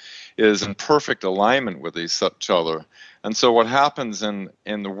array, is in perfect alignment with each other. And so, what happens in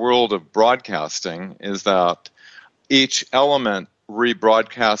the world of broadcasting is that each element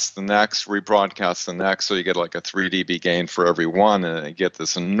rebroadcasts the next, so you get like a 3 dB gain for every one, and you get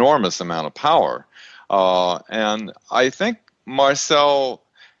this enormous amount of power. And I think Marcel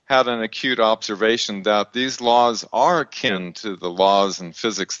had an acute observation that these laws are akin to the laws in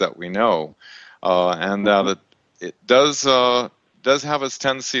physics that we know, and that it does have its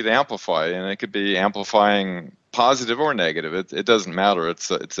tendency to amplify, and it could be amplifying positive or negative. It doesn't matter.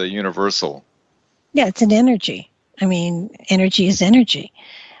 It's a universal. Yeah, it's an energy. I mean, energy is energy.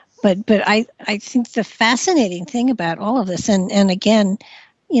 But I think the fascinating thing about all of this, and again,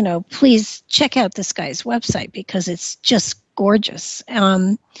 please check out this guy's website because it's just gorgeous.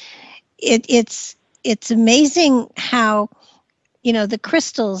 It's amazing how, the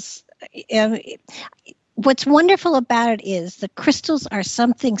crystals. What's wonderful about it is the crystals are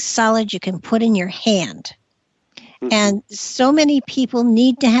something solid you can put in your hand. And so many people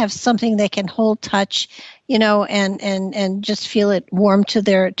need to have something they can hold, touch, and just feel it warm to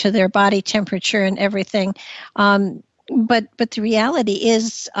their body temperature and everything. But the reality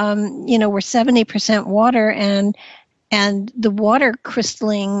is, we're 70% water, and the water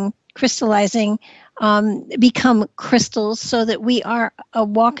crystallizing become crystals, so that we are a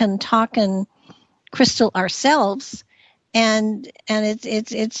walking, talking crystal ourselves. And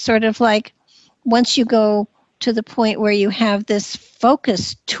it's sort of like once you go to the point where you have this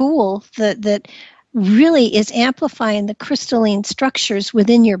focus tool that really is amplifying the crystalline structures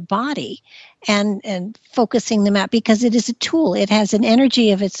within your body and focusing them out, because it is a tool. It has an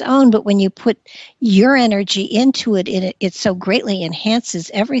energy of its own, but when you put your energy into it, it so greatly enhances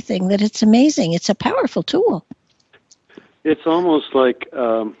everything that it's amazing. It's a powerful tool. It's almost like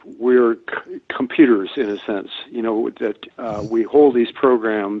we're computers in a sense, that we hold these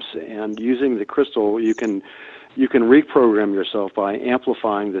programs, and using the crystal, you can reprogram yourself by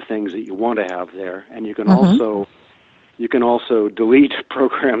amplifying the things that you want to have there, and you can also delete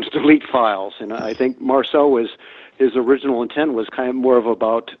programs, delete files. And I think his original intent was kind of more of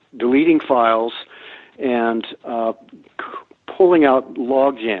about deleting files and pulling out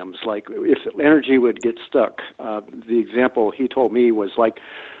log jams, like if energy would get stuck. The example he told me was like,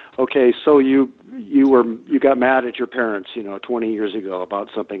 okay, so you got mad at your parents, 20 years ago about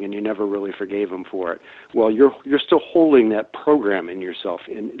something, and you never really forgave them for it. Well, you're still holding that program in yourself,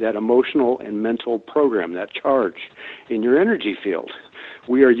 in that emotional and mental program, that charge in your energy field.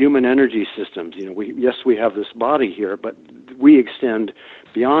 We are human energy systems. We have this body here, but we extend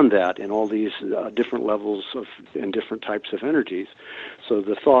beyond that in all these different levels and different types of energies. So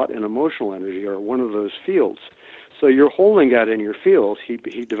the thought and emotional energy are one of those fields. So you're holding that in your field. He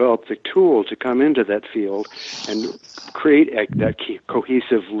developed the tool to come into that field and create that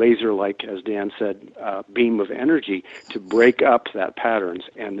cohesive laser-like, as Dan said, beam of energy to break up that patterns,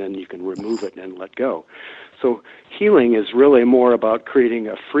 and then you can remove it and let go. So healing is really more about creating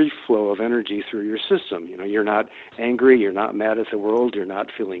a free flow of energy through your system. You're not angry, you're not mad at the world, you're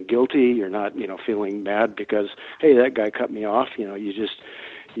not feeling guilty, you're not, feeling mad because, hey, that guy cut me off.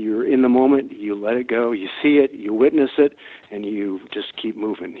 You're in the moment, you let it go, you see it, you witness it, and you just keep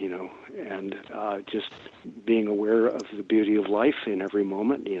moving, and just being aware of the beauty of life in every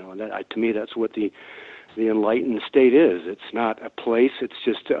moment, and that, to me, that's what the enlightened state is. It's not a place, it's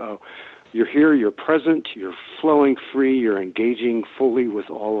just you're here, you're present, you're flowing free, you're engaging fully with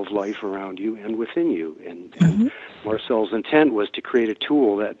all of life around you and within you. And Marcel's intent was to create a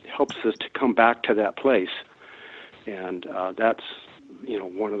tool that helps us to come back to that place. And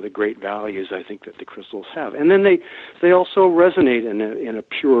one of the great values I think that the crystals have. And then they also resonate in a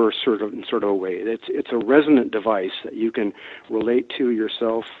pure sort of a way. It's a resonant device that you can relate to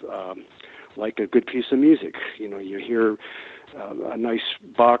yourself, like a good piece of music. You hear a nice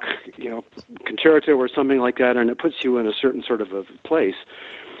Bach, concerto or something like that, and it puts you in a certain sort of a place.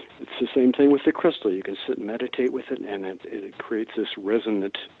 It's the same thing with the crystal. You can sit and meditate with it, and it creates this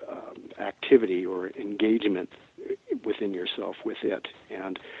resonant activity or engagement within yourself with it,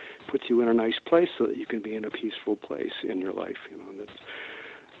 and puts you in a nice place so that you can be in a peaceful place in your life. And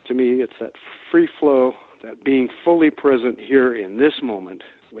to me, it's that free flow, that being fully present here in this moment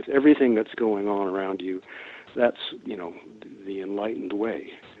with everything that's going on around you. That's the enlightened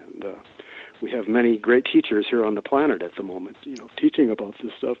way. And we have many great teachers here on the planet at the moment, teaching about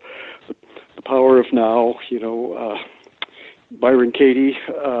this stuff. The Power of Now, Byron Katie,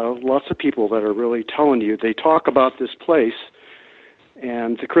 lots of people that are really telling you, they talk about this place,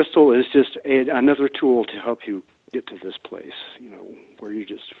 and the crystal is just another tool to help you get to this place, where you're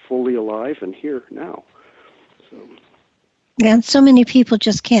just fully alive and here now. So. Yeah, and so many people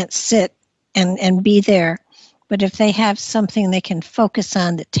just can't sit and be there. But if they have something they can focus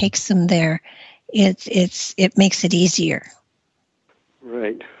on that takes them there, it makes it easier.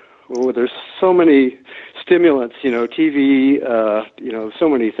 Right. Well, there's so many stimulants, TV, so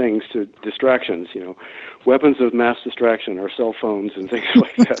many things to distractions, weapons of mass distraction are cell phones and things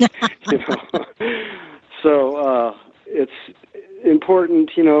like that, So it's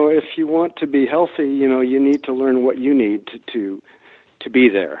important, if you want to be healthy, you need to learn what you need to be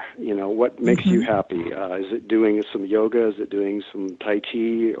there. What makes you happy? Is it doing some yoga? Is it doing some Tai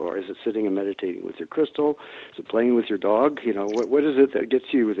Chi? Or is it sitting and meditating with your crystal? Is it playing with your dog? What is it that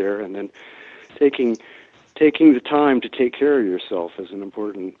gets you there? And then taking the time to take care of yourself is an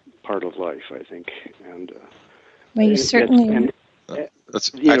important part of life, I think. And well, you certainly.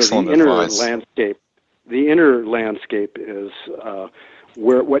 That's excellent advice. The inner landscape is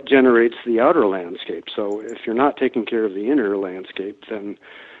what generates the outer landscape. So if you're not taking care of the inner landscape, then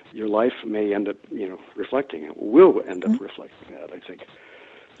your life may end up, reflecting it. Will end up reflecting that, I think.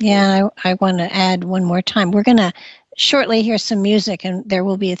 Yeah, I want to add one more time. We're going to shortly hear some music, and there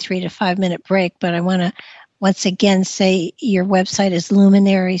will be a 3 to 5 minute break, but I want to once again say your website is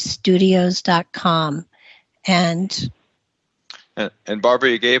luminarystudios.com. And Barbara,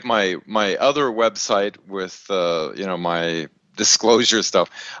 you gave my other website with, my disclosure stuff.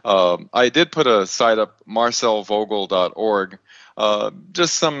 I did put a site up, marcelvogel.org,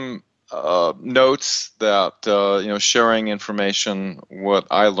 just some notes that, sharing information, what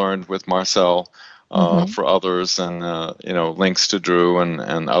I learned with Marcel for others, and, links to Drew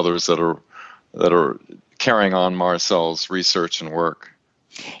and others that are carrying on Marcel's research and work.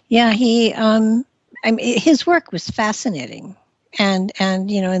 Yeah, his work was fascinating. And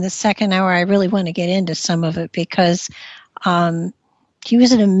in the second hour, I really want to get into some of it because he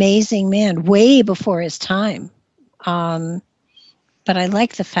was an amazing man, way before his time. But I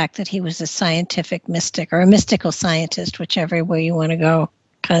like the fact that he was a scientific mystic or a mystical scientist, whichever way you want to go.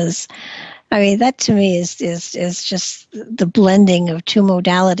 Because, that to me is just the blending of two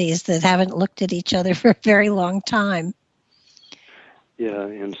modalities that haven't looked at each other for a very long time. Yeah,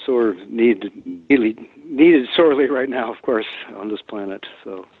 and so needed sorely right now, of course, on this planet.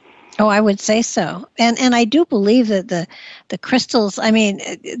 So. Oh, I would say so. And I do believe that the crystals,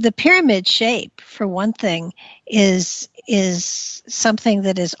 the pyramid shape, for one thing, is something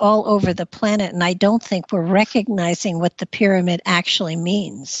that is all over the planet, and I don't think we're recognizing what the pyramid actually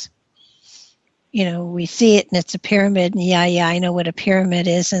means. We see it and it's a pyramid, and yeah, I know what a pyramid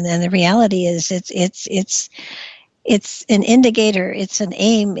is, and then the reality is it's an indicator, it's an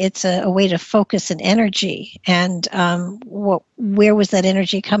aim, it's a way to focus an energy. And where was that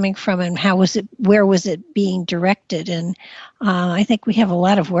energy coming from, and where was it being directed? And I think we have a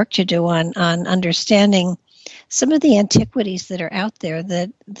lot of work to do on understanding some of the antiquities that are out there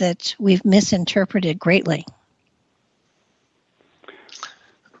that we've misinterpreted greatly.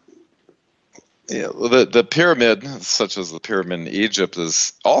 Yeah, the pyramid, such as the pyramid in Egypt,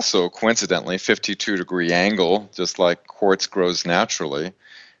 is also coincidentally 52-degree angle, just like quartz grows naturally.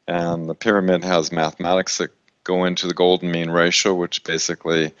 And the pyramid has mathematics that go into the golden mean ratio, which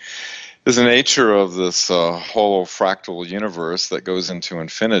basically is the nature of this hollow fractal universe that goes into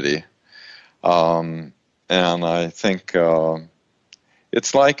infinity. And I think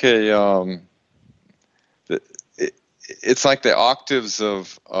it's like it's like the octaves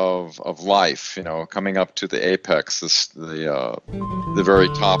of life, coming up to the apex, the very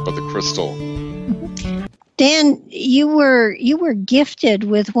top of the crystal. Dan, you were gifted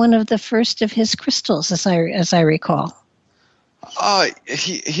with one of the first of his crystals, as I recall.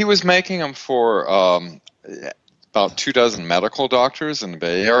 He was making them for about 24 medical doctors in the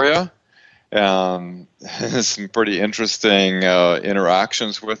Bay Area. Some pretty interesting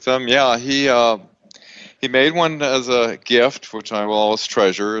interactions with them. Yeah, he made one as a gift, which I will always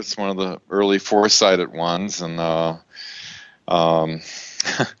treasure. It's one of the early four-sided ones, and I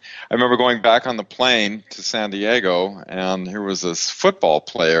remember going back on the plane to San Diego, and here was this football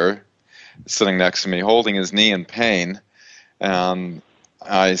player sitting next to me, holding his knee in pain, and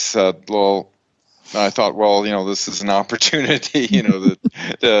I said, I thought, this is an opportunity,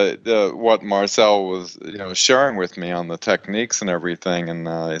 that what Marcel was, sharing with me on the techniques and everything. And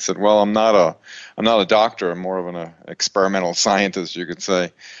I said, I'm not a doctor. I'm more of an experimental scientist, you could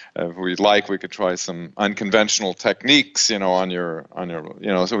say. If we'd like, we could try some unconventional techniques, on your.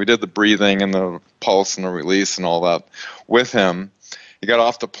 So we did the breathing and the pulse and the release and all that with him. He got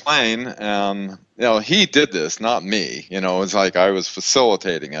off the plane, and he did this, not me. It's like I was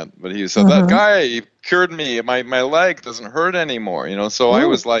facilitating it. But he said, that guy cured me. My leg doesn't hurt anymore. So I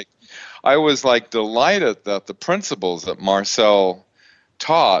was like delighted that the principles that Marcel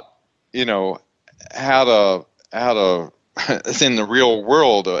taught, had a in the real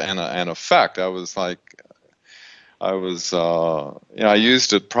world an effect. I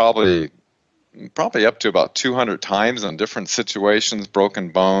used it probably up to about 200 times on different situations, broken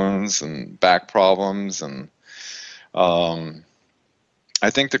bones and back problems. And I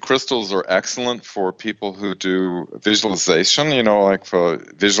think the crystals are excellent for people who do visualization, like for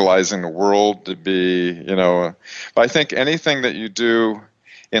visualizing the world to be, but I think anything that you do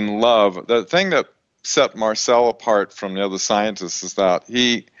in love, the thing that set Marcel apart from the other scientists is that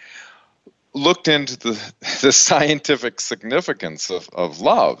he looked into the scientific significance of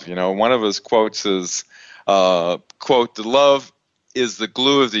love. One of his quotes is, quote, "The love is the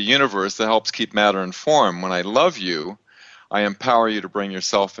glue of the universe that helps keep matter in form. When I love you, I empower you to bring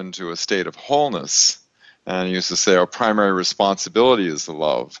yourself into a state of wholeness." And he used to say our primary responsibility is the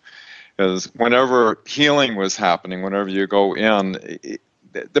love. Because whenever healing was happening, whenever you go in,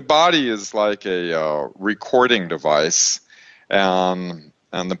 the body is like a recording device, and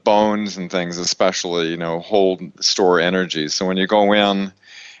the bones and things especially, store energy. So when you go in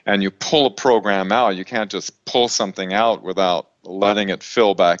and you pull a program out, you can't just pull something out without letting it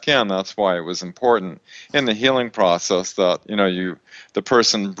fill back in. That's why it was important in the healing process that, the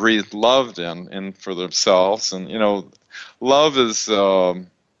person breathed love in for themselves. And, love is,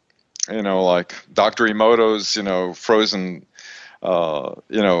 like Dr. Emoto's, frozen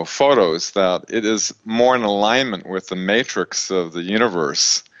photos, that it is more in alignment with the matrix of the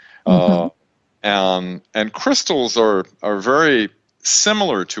universe. And crystals are very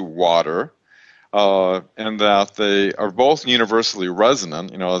similar to water, in that they are both universally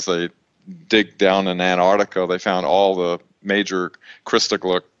resonant. As they dig down in Antarctica, they found all the major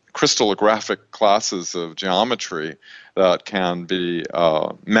crystallographic classes of geometry that can be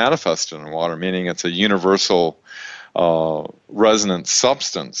manifested in water, meaning it's a universal resonant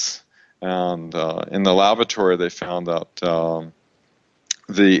substance. And in the laboratory, they found that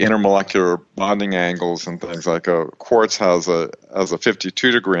the intermolecular bonding angles and things like a quartz has a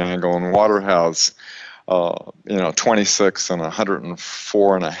 52-degree angle, and water has 26 and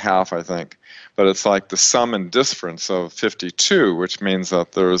 104.5, I think. But it's like the sum and difference of 52, which means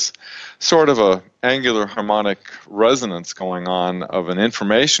that there's sort of a angular harmonic resonance going on of an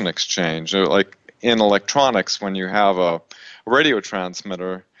information exchange. Like in electronics, when you have a radio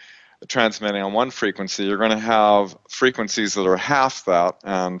transmitter transmitting on one frequency, you're going to have frequencies that are half that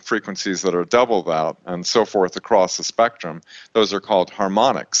and frequencies that are double that, and so forth across the spectrum. Those are called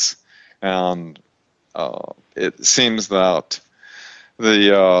harmonics. And it seems that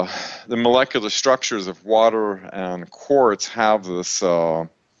the molecular structures of water and quartz have this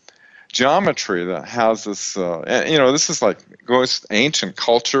geometry that has this, this is like goes ancient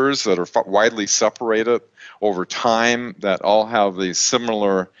cultures that are widely separated over time that all have these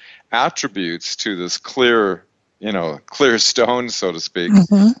similar attributes to this clear stone, so to speak,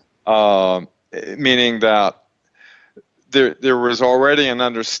 meaning that there was already an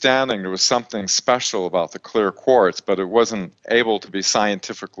understanding there was something special about the clear quartz, but it wasn't able to be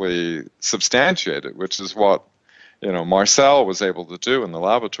scientifically substantiated, which is what Marcel was able to do in the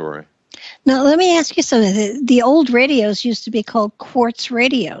laboratory. Now, let me ask you something. The old radios used to be called quartz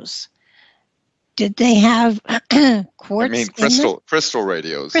radios. Did they have quartz? I mean, crystal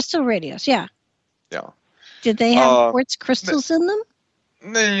radios. Crystal radios, yeah. Yeah. Did they have quartz crystals in them?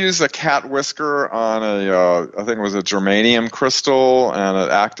 They used a cat whisker on I think it was a germanium crystal, and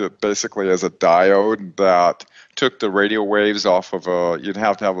it acted basically as a diode that took the radio waves off of you'd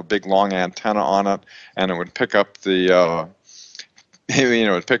have to have a big long antenna on it, and it would pick up the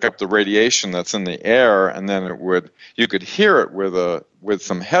it'd pick up the radiation that's in the air, and then you could hear it with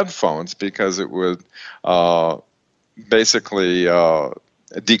some headphones, because it would basically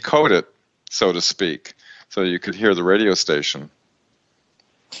decode it, so to speak, so you could hear the radio station.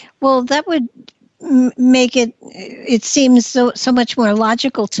 Well, that would make it seems so much more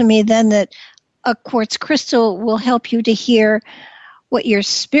logical to me then that a quartz crystal will help you to hear what your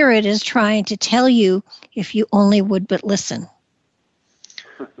spirit is trying to tell you if you only would but listen.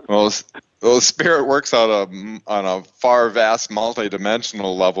 Well, spirit works on a far vast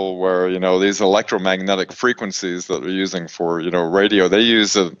multi-dimensional level where, these electromagnetic frequencies that they're using for, radio, they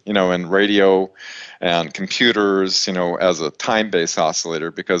use it, in radio and computers, as a time-based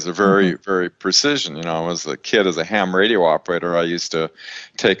oscillator, because they're very, very precision. As a kid, as a ham radio operator, I used to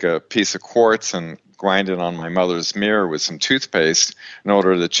take a piece of quartz and grind it on my mother's mirror with some toothpaste in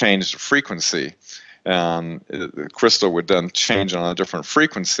order to change the frequency. And the crystal would then change on a different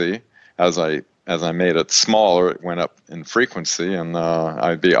frequency. As I made it smaller, it went up in frequency, and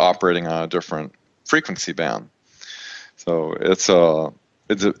I'd be operating on a different frequency band. So it's a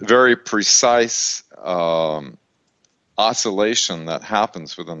very precise oscillation that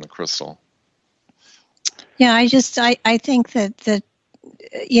happens within the crystal. Yeah, I think that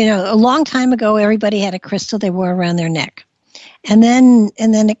a long time ago, everybody had a crystal they wore around their neck, and then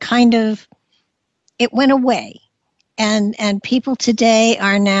it went away, and people today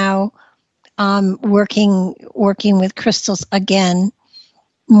are now working with crystals again,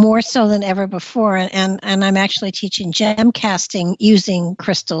 more so than ever before. And I'm actually teaching gem casting using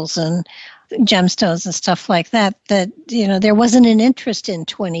crystals and gemstones and stuff like that there wasn't an interest in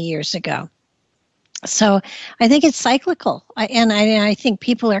 20 years ago. So I think it's cyclical. I think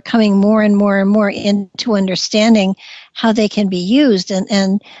people are coming more and more and more into understanding how they can be used.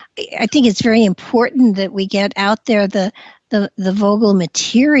 And I think it's very important that we get out there the Vogel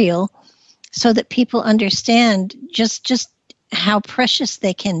material so that people understand just how precious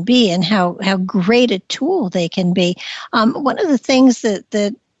they can be and how great a tool they can be. One of the things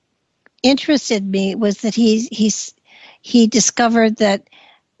that interested me was that he discovered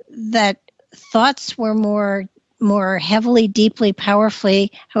that thoughts were more heavily, deeply,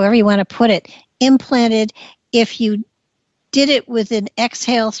 powerfully, however you want to put it, implanted if you did it with an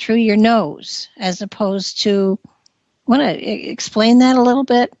exhale through your nose, as opposed to. Want to explain that a little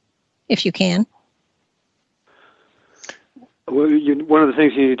bit, if you can? Well, one of the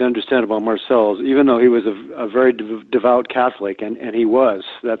things you need to understand about Marcel is, even though he was a very devout Catholic, and he was,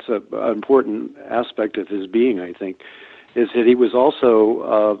 that's an important aspect of his being, I think, is that he was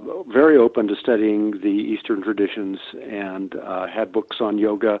also very open to studying the Eastern traditions and had books on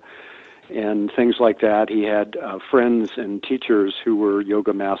yoga and things like that. He had friends and teachers who were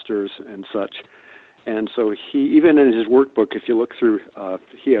yoga masters and such. And so he, even in his workbook, if you look through,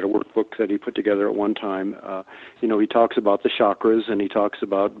 he had a workbook that he put together at one time. He talks about the chakras, and he talks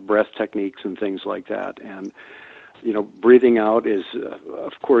about breath techniques and things like that. And breathing out is,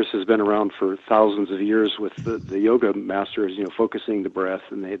 of course, has been around for thousands of years with the yoga masters, focusing the breath,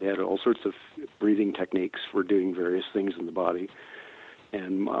 and they had all sorts of breathing techniques for doing various things in the body.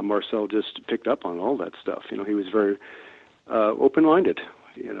 And Marcel just picked up on all that stuff. He was very open-minded,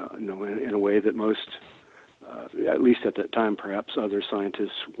 in a way that most, at least at that time, perhaps other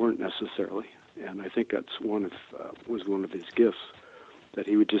scientists weren't necessarily. And I think that's was one of his gifts, that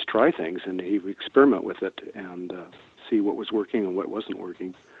he would just try things and he would experiment with it and see what was working and what wasn't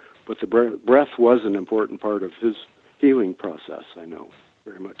working. But the breath was an important part of his healing process, I know,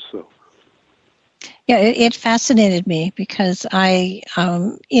 very much so. Yeah, it fascinated me because I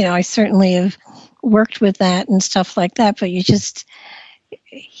certainly have worked with that and stuff like that, but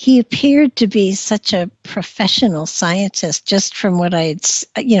he appeared to be such a professional scientist just from what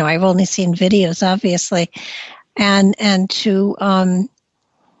I've only seen videos, obviously. And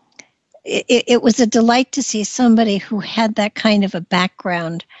it was a delight to see somebody who had that kind of a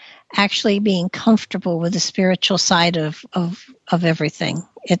background actually being comfortable with the spiritual side of everything.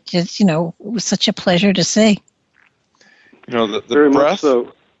 It just, was such a pleasure to see. The very breath. Much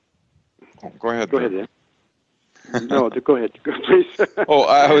so. Oh, go ahead. Go ahead, Dan. No, go ahead, please.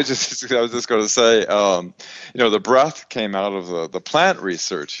 I was just going to say, the breath came out of the plant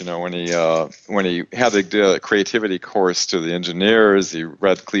research. When he had to do a creativity course to the engineers, he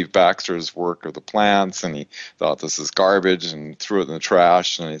read Cleve Baxter's work of the plants, and he thought this is garbage and threw it in the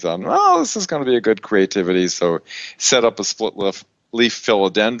trash. And he thought, oh, this is going to be a good creativity. So he set up a split leaf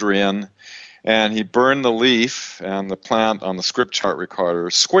philodendron, and he burned the leaf, and the plant on the script chart recorder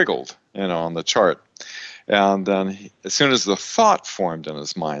squiggled, on the chart. And then as soon as the thought formed in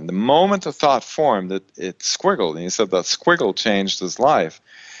his mind, the moment the thought formed, it squiggled. And he said that squiggle changed his life.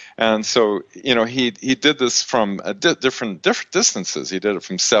 And so, he did this from different distances. He did it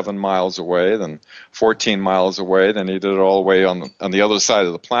from 7 miles away, then 14 miles away, then he did it all the way on the other side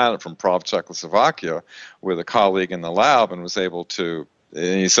of the planet from Prague, Czechoslovakia, with a colleague in the lab, and was able to.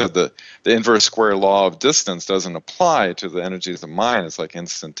 And he said that the inverse square law of distance doesn't apply to the energies of mind. It's like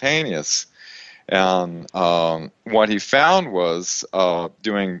instantaneous. And what he found was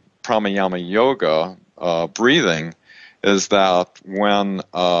doing pranayama yoga, breathing, is that when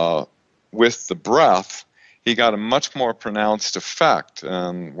with the breath, he got a much more pronounced effect.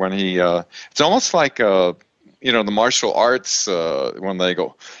 And when he, it's almost like the martial arts when they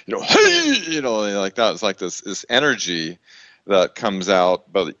go, hey, like that. It's like this energy that comes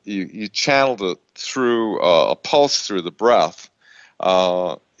out, but you channeled it through a pulse through the breath.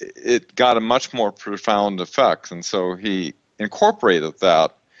 It got a much more profound effect, and so he incorporated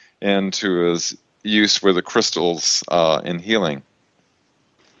that into his use with the crystals in healing.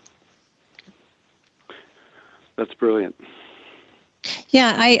 That's brilliant.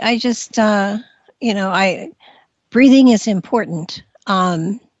 Yeah, I just, breathing is important.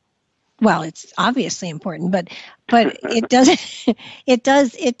 Well, it's obviously important, but it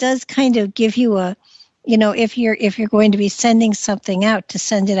does kind of give you a, if you're going to be sending something out, to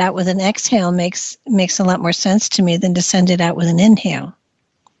send it out with an exhale makes a lot more sense to me than to send it out with an inhale.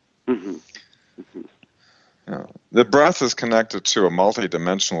 Mm-hmm. Mm-hmm. Yeah. The breath is connected to a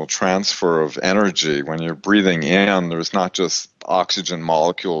multidimensional transfer of energy. When you're breathing in, there's not just oxygen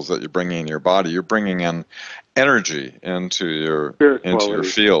molecules that you're bringing in your body. You're bringing in energy into your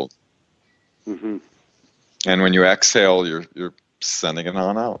field. Mm-hmm. And when you exhale, you're sending it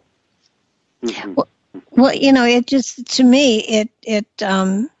on out. Mm-hmm. Well, it just, to me,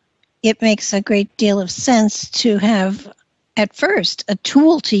 it makes a great deal of sense to have, at first, a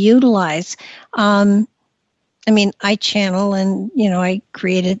tool to utilize. I channel, and, I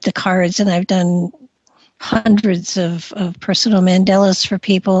created the cards, and I've done hundreds of personal mandalas for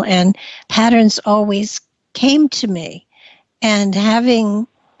people, and patterns always came to me. And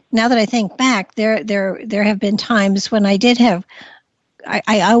now that I think back, there have been times when I did have,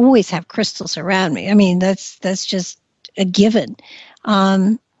 I always have crystals around me. That's just a given.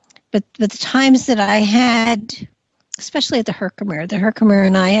 But the times that I had, especially at the Herkimer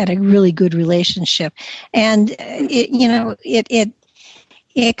and I had a really good relationship, and it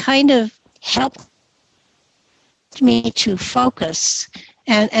kind of helped me to focus.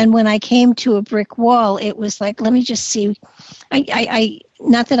 And when I came to a brick wall, it was like, let me just see. I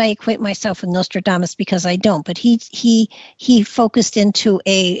not that I equate myself with Nostradamus, because I don't, but he focused into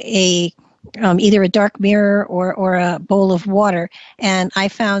a either a dark mirror or a bowl of water, and I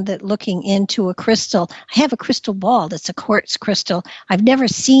found that looking into a crystal, I have a crystal ball that's a quartz crystal. I've never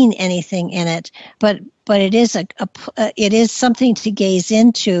seen anything in it, but it is it is something to gaze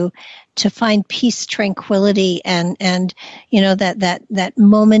into, to find peace, tranquility, and that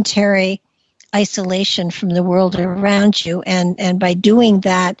momentary isolation from the world around you, and by doing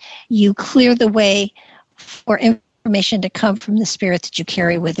that, you clear the way for information to come from the spirit that you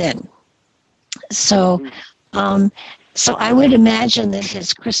carry within. So I would imagine that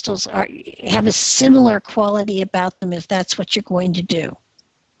his crystals have a similar quality about them, if that's what you're going to do.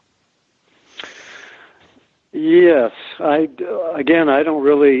 Yes, I don't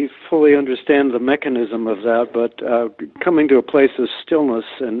really fully understand the mechanism of that, but coming to a place of stillness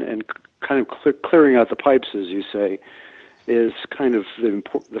and kind of clearing out the pipes, as you say, is kind of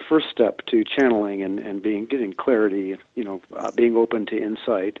the first step to channeling and getting clarity, being open to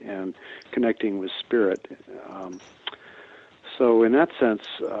insight and connecting with spirit. So in that sense,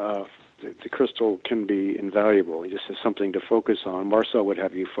 the crystal can be invaluable. It just is something to focus on. Marcel would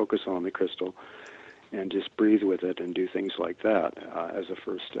have you focus on the crystal and just breathe with it and do things like that as a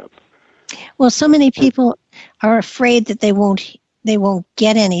first step. Well, so many people are afraid that they won't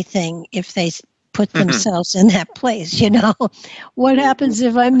get anything if they put themselves in that place. What happens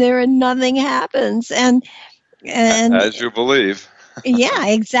if I'm there and nothing happens? And as you believe. Yeah,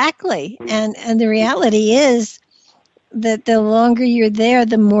 exactly. And the reality is that the longer you're there,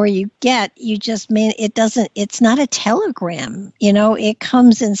 the more you get. You just mean it's not a telegram. It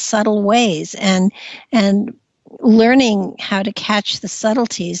comes in subtle ways, and learning how to catch the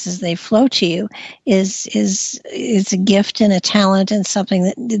subtleties as they flow to you is a gift and a talent, and something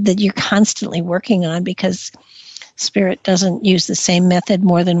that you're constantly working on, because Spirit doesn't use the same method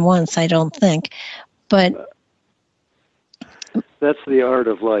more than once, I don't think. But that's the art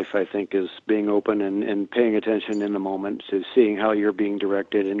of life, I think, is being open and paying attention in the moment to seeing how you're being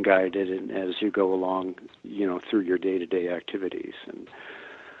directed and guided, and as you go along, through your day-to-day activities. And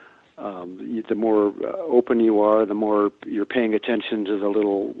the more open you are, the more you're paying attention to the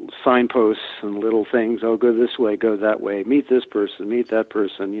little signposts and little things. Oh, go this way, go that way, meet this person, meet that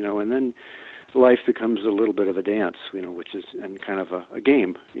person, and then life becomes a little bit of a dance, which is and kind of a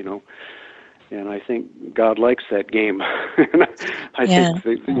game, And I think God likes that game. And I think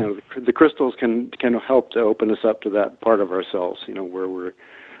the crystals can help to open us up to that part of ourselves, where we're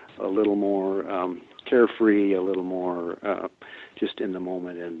a little more carefree, a little more just in the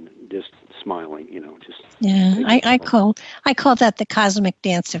moment and just smiling, just. Yeah, I call that the cosmic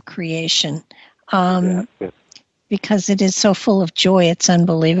dance of creation. Because it is so full of joy, it's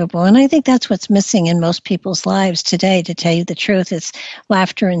unbelievable. And I think that's what's missing in most people's lives today, to tell you the truth. It's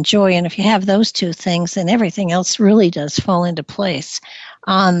laughter and joy. And if you have those two things, then everything else really does fall into place.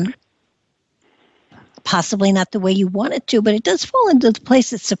 Possibly not the way you want it to, but it does fall into the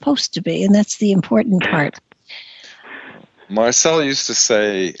place it's supposed to be, and that's the important part. Marcel used to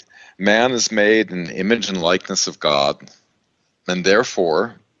say, man is made in the image and likeness of God, and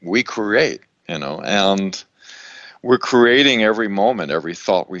therefore we create, and we're creating every moment, every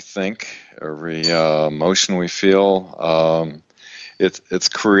thought we think, every emotion we feel. It's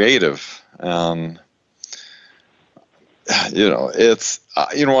creative, and it's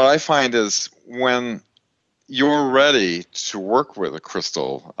what I find is when you're ready to work with a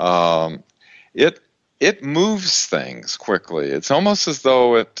crystal, it moves things quickly. It's almost as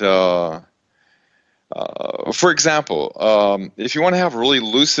though it. For example, if you want to have really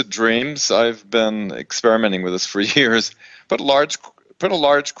lucid dreams, I've been experimenting with this for years. Put a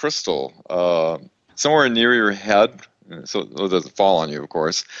large crystal somewhere near your head, so it doesn't fall on you, of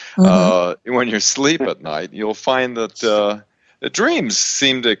course. Mm-hmm. When you sleep at night, you'll find that the dreams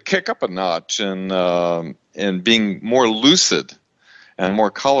seem to kick up a notch in being more lucid and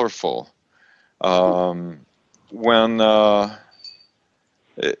more colorful. When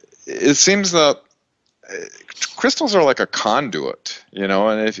it seems that crystals are like a conduit,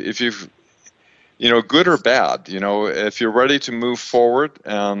 and if you've, good or bad, if you're ready to move forward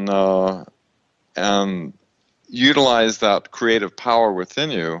and utilize that creative power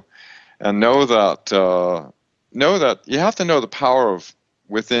within you, and know that you have to know the power of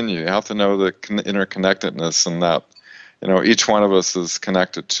within you. You have to know the interconnectedness, and that each one of us is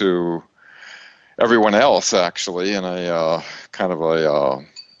connected to everyone else, actually, in a kind of a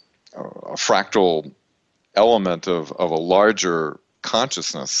fractal element of a larger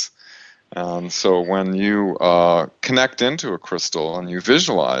consciousness. And so when you connect into a crystal and you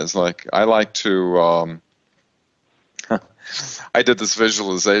visualize, like I like to, I did this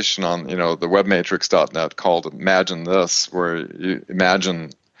visualization on, the webmatrix.net called Imagine This, where you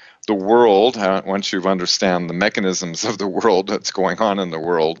imagine the world, once you understand the mechanisms of the world that's going on in the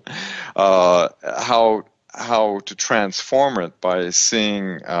world, how to transform it by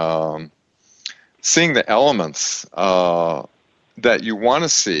seeing the elements that you want to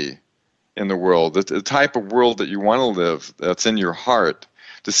see in the world, the type of world that you want to live, that's in your heart,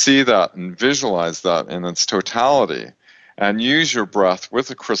 to see that and visualize that in its totality, and use your breath with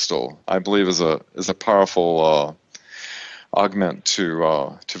a crystal, I believe is a powerful augment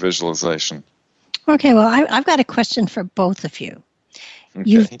to visualization. Okay, well, I've got a question for both of you.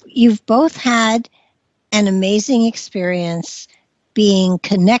 Okay. You've both had an amazing experience being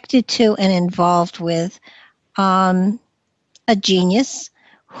connected to and involved with a genius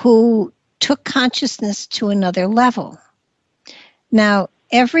who took consciousness to another level. Now,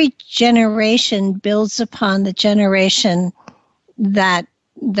 every generation builds upon the generation that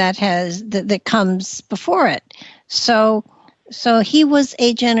comes before it. So he was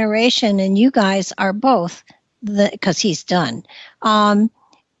a generation, and you guys are both, because he's done.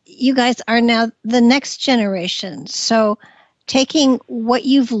 You guys are now the next generation. So taking what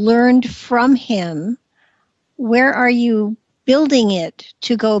you've learned from him, where are you building it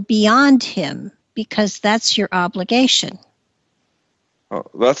to go beyond him? Because that's your obligation. Well,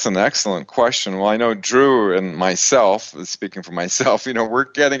 that's an excellent question. Well, I know Drew and myself, speaking for myself, we're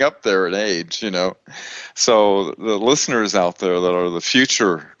getting up there in age, So the listeners out there that are the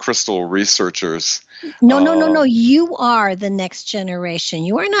future crystal researchers. No. You are the next generation.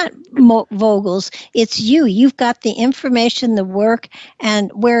 You are not Vogels. It's you. You've got the information, the work, and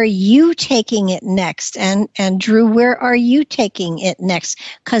where are you taking it next? And Drew, where are you taking it next?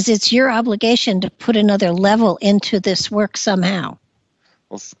 Because it's your obligation to put another level into this work somehow.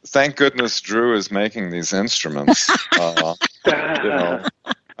 Well, thank goodness Drew is making these instruments.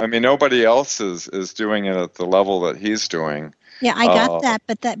 Nobody else is doing it at the level that he's doing. Yeah, I got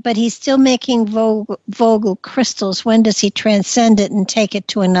that, but he's still making Vogel crystals. When does he transcend it and take it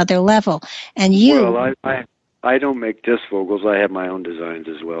to another level? And you, well, I don't make just Vogels. I have my own designs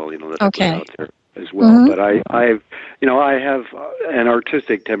as well. That okay. I put out there as well. Mm-hmm. But I have an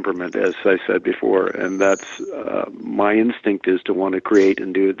artistic temperament, as I said before, and that's my instinct is to want to create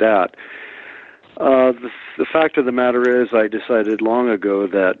and do that. The fact of the matter is, I decided long ago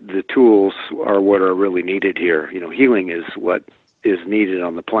that the tools are what are really needed here. Healing is what is needed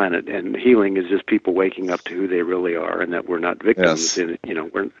on the planet, and healing is just people waking up to who they really are, and that we're not victims. Yes.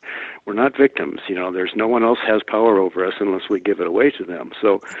 We're not victims. There's no one else has power over us unless we give it away to them.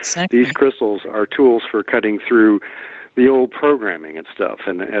 So exactly. These crystals are tools for cutting through the old programming and stuff,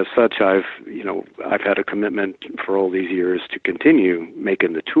 and as such, I've had a commitment for all these years to continue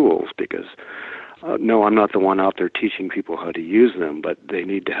making the tools because. No, I'm not the one out there teaching people how to use them, but they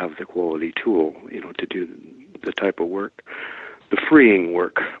need to have the quality tool, to do the type of work, the freeing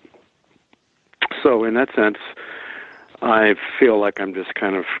work. So in that sense, I feel like I'm just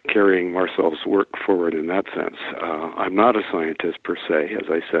kind of carrying Marcel's work forward in that sense. I'm not a scientist per se, as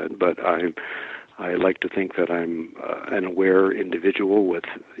I said, but I like to think that I'm an aware individual with,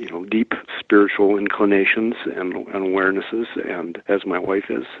 deep spiritual inclinations and awarenesses, and as my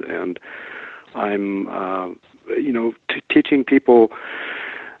wife is, and I'm, teaching people.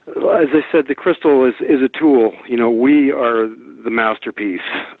 As I said, the crystal is a tool. We are the masterpiece.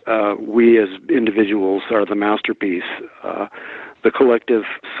 We as individuals are the masterpiece. The collective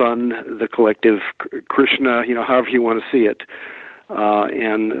sun, the collective Krishna, however you want to see it.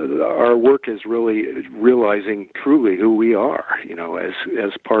 And our work is really realizing truly who we are,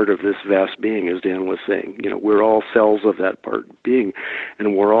 as part of this vast being, as Dan was saying. We're all cells of that part being,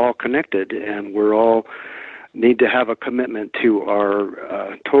 and we're all connected, and we're all need to have a commitment to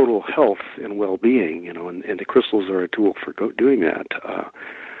our total health and well-being, and the crystals are a tool for doing that.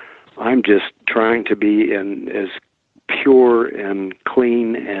 I'm just trying to be in as pure and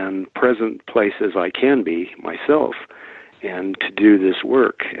clean and present place as I can be myself, and to do this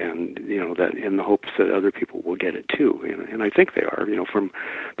work, and that in the hopes that other people will get it too, and I think they are. From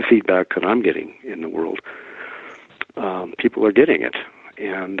the feedback that I'm getting in the world, people are getting it,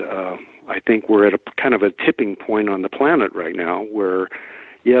 and I think we're at a kind of a tipping point on the planet right now, where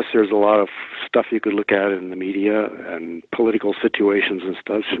yes, there's a lot of stuff you could look at in the media and political situations and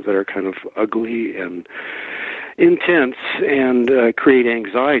stuff that are kind of ugly and intense and create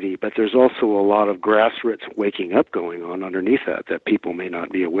anxiety, but there's also a lot of grassroots waking up going on underneath that people may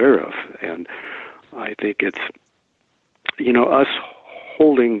not be aware of. And I think it's, us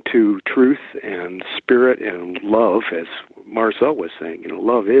holding to truth and spirit and love, as Marcel was saying.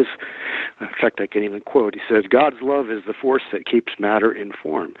 Love is, in fact, I can even quote, he says, God's love is the force that keeps matter in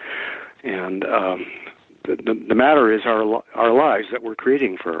form. And the matter is our lives that we're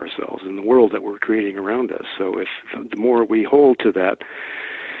creating for ourselves and the world that we're creating around us. So if the more we hold to that,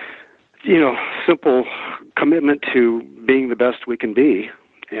 simple commitment to being the best we can be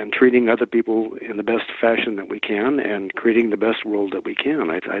and treating other people in the best fashion that we can and creating the best world that we can,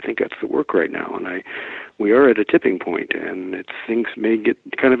 I think that's the work right now. And we are at a tipping point, and things may get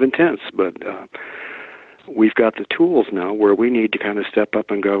kind of intense, but we've got the tools now where we need to kind of step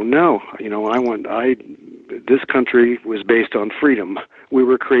up and go, no, this country was based on freedom. We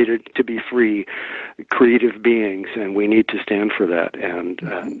were created to be free, creative beings, and we need to stand for that and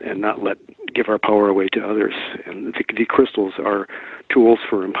not give our power away to others. And the crystals are tools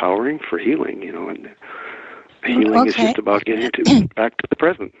for empowering, for healing, and healing is just about getting back to the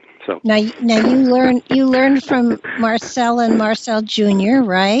present. So now you learned from Marcel and Marcel Jr.,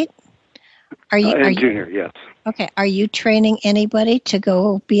 right? Are you Junior? Yes. Okay. Are you training anybody to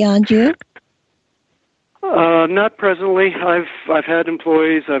go beyond you? Not presently. I've had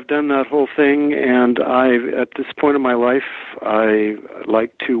employees. I've done that whole thing, and at this point in my life, I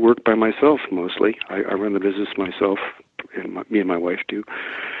like to work by myself mostly. I run the business myself, and me and my wife do.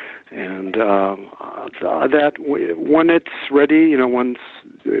 And that when it's ready,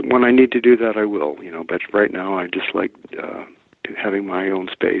 when I need to do that, I will. But right now, I just like having my own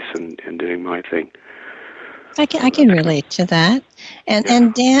space and doing my thing. I can relate to that.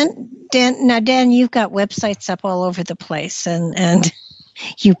 And Dan, you've got websites up all over the place, and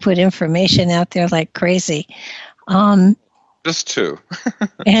you put information out there like crazy. Just two.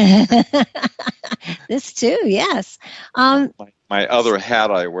 This too, yes. My other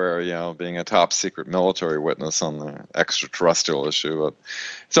hat I wear, being a top secret military witness on the extraterrestrial issue, but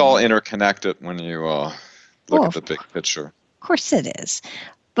it's all interconnected when you look at the big picture. Of course it is.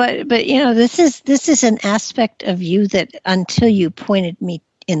 But this is an aspect of you that until you pointed me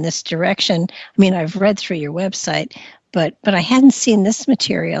in this direction, I mean, I've read through your website, but I hadn't seen this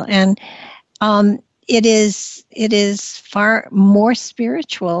material, and it is far more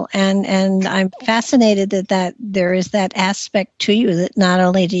spiritual, and I'm fascinated that there is that aspect to you, that not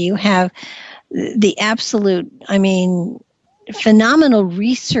only do you have the absolute, I mean, phenomenal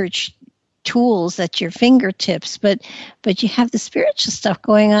research tools at your fingertips, but you have the spiritual stuff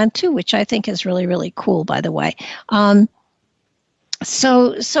going on too, which I think is really, really cool, by the way.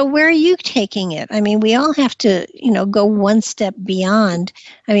 So where are you taking it? I mean, we all have to, go one step beyond.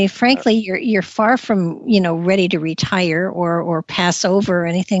 I mean, frankly, you're far from, ready to retire or pass over or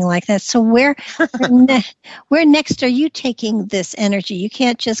anything like that. So where next are you taking this energy? You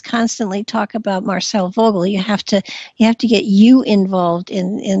can't just constantly talk about Marcel Vogel. You have to get you involved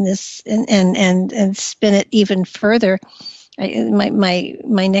in this and spin it even further.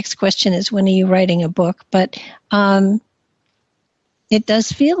 My next question is, when are you writing a book? But it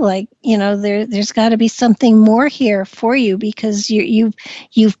does feel like, there's got to be something more here for you, because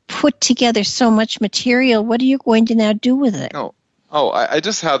you've put together so much material. What are you going to now do with it? I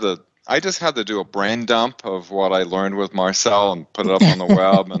just had to do a brain dump of what I learned with Marcel and put it up on the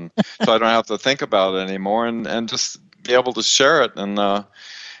web, and so I don't have to think about it anymore, and just be able to share it. And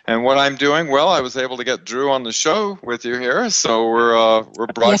what I'm doing, well, I was able to get Drew on the show with you here, so we're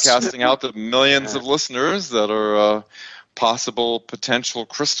broadcasting out to millions of listeners that are potential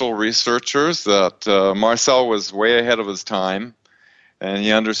crystal researchers. That Marcel was way ahead of his time, and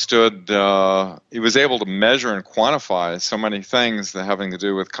he understood, he was able to measure and quantify so many things that having to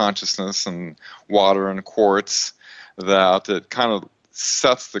do with consciousness and water and quartz, that it kind of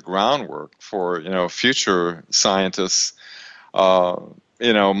sets the groundwork for, future scientists.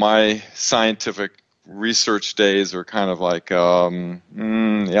 My scientific research days are kind of like, I've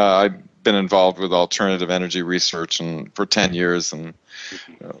been involved with alternative energy research for 10 years, and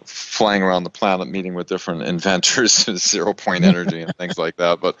flying around the planet meeting with different inventors of 0-point energy and things like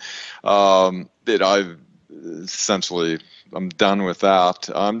that. But I've essentially, I'm done with that.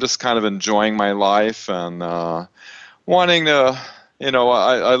 I'm just kind of enjoying my life and wanting to,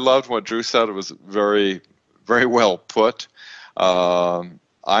 I loved what Drew said. It was very, very well put. I'm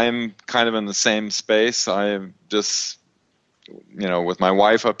kind of in the same space. I'm just, with my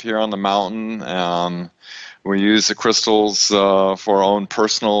wife up here on the mountain, we use the crystals for our own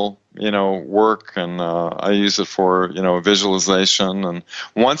personal, work, and I use it for, visualization. And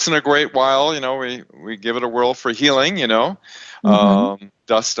once in a great while, we give it a whirl for healing,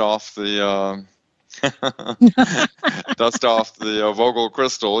 dust off the Vogel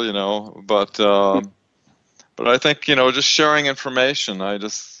crystal, but I think, just sharing information, I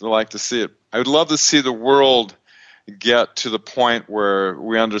just like to see it. I would love to see the world get to the point where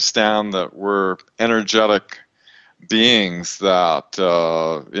we understand that we're energetic beings, that,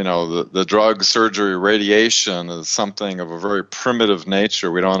 the drug, surgery, radiation is something of a very primitive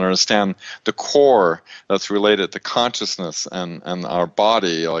nature. We don't understand the core that's related to consciousness and our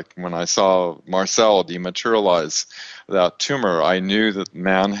body. Like when I saw Marcel dematerialize that tumor, I knew that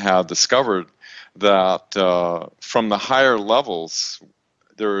man had discovered that from the higher levels,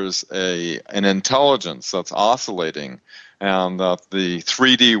 there's an intelligence that's oscillating, and that the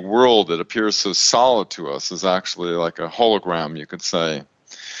 3D world that appears so solid to us is actually like a hologram, you could say.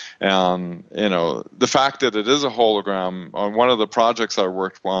 And, the fact that it is a hologram, on one of the projects I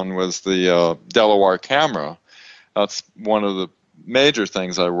worked on was the Delaware camera. That's one of the major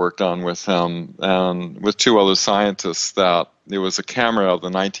things I worked on with him and with two other scientists. That it was a camera of the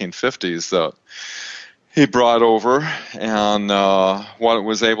 1950s that he brought over, and what it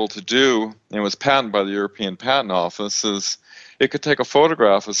was able to do, and it was patented by the European Patent Office, is it could take a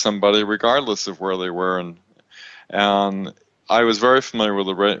photograph of somebody regardless of where they were. And I was very familiar with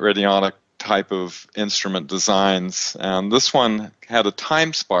the radionic type of instrument designs, and this one had a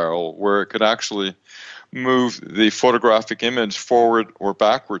time spiral where it could actually move the photographic image forward or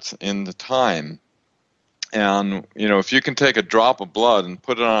backwards in the time. And, if you can take a drop of blood and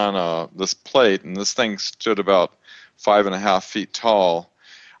put it on this plate, and this thing stood about 5.5 feet tall,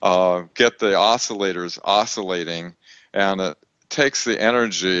 get the oscillators oscillating, and it takes the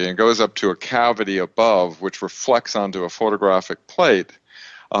energy and goes up to a cavity above, which reflects onto a photographic plate.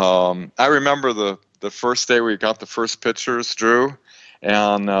 I remember the first day we got the first pictures, Drew,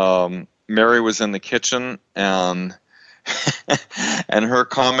 and Mary was in the kitchen, and and her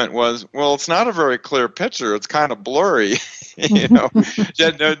comment was, well, it's not a very clear picture. It's kind of blurry. She had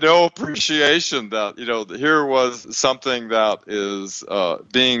no appreciation that, here was something that is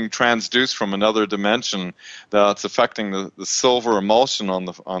being transduced from another dimension that's affecting the silver emulsion on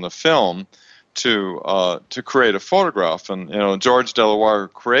the film to create a photograph. And, George Delaware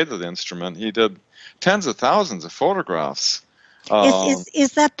created the instrument. He did tens of thousands of photographs.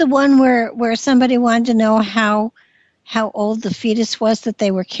 Is that the one where somebody wanted to know how old the fetus was that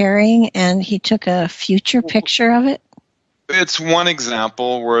they were carrying, and he took a future picture of it? It's one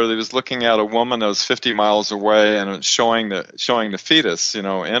example where he was looking at a woman that was 50 miles away and it's showing the fetus, in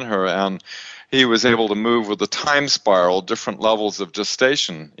her, and he was able to move with the time spiral, different levels of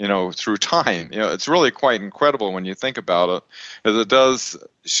gestation, through time. It's really quite incredible when you think about it, as it does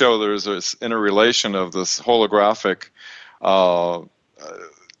show there's this interrelation of this holographic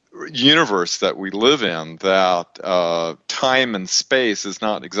universe that we live in, that time and space is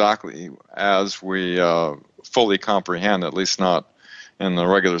not exactly as we fully comprehend, at least not in the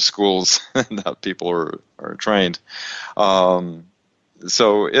regular schools that people are trained.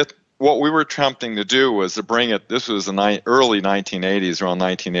 What we were attempting to do was to bring it, this was the early 1980s, around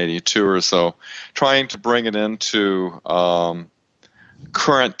 1982 or so, trying to bring it into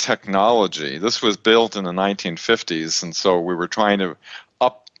current technology. This was built in the 1950s, and so we were trying to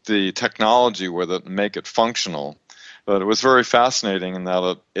up the technology with it and make it functional. But it was very fascinating in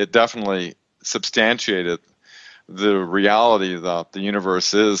that it definitely substantiated the reality that the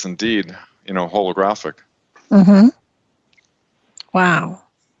universe is indeed, holographic. Mm-hmm. Wow.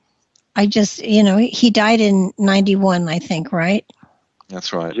 I just, he died in 91, I think, right?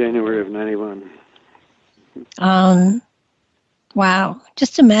 That's right. January of 91. Wow.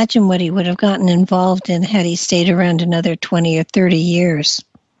 Just imagine what he would have gotten involved in had he stayed around another 20 or 30 years.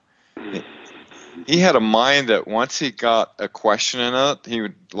 He had a mind that once he got a question in it, he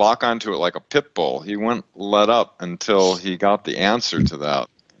would lock onto it like a pit bull. He wouldn't let up until he got the answer to that.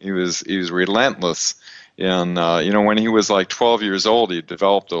 He was relentless. And, when he was like 12 years old, he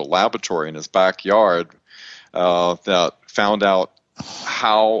developed a laboratory in his backyard that found out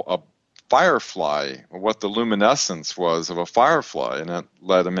how a firefly, what the luminescence was of a firefly, and that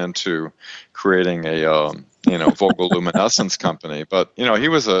led him into creating a, Vogel luminescence company. But, he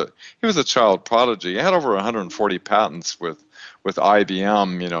was a child prodigy. He had over 140 patents with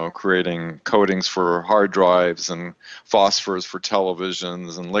IBM, creating coatings for hard drives and phosphors for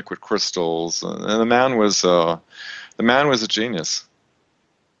televisions and liquid crystals. And the man was a genius.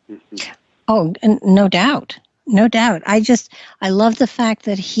 Oh, and no doubt. No doubt. I love the fact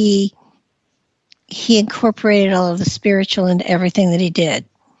that he incorporated all of the spiritual into everything that he did.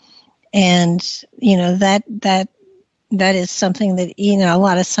 And, that is something that, a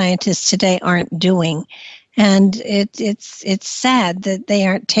lot of scientists today aren't doing. And it's sad that they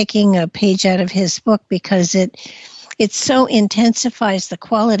aren't taking a page out of his book, because it so intensifies the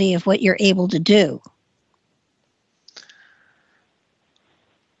quality of what you're able to do.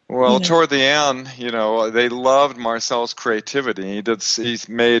 Well, toward the end, they loved Marcel's creativity. He's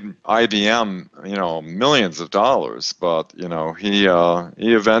made IBM, millions of dollars, but he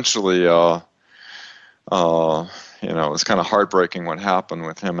eventually, it was kind of heartbreaking what happened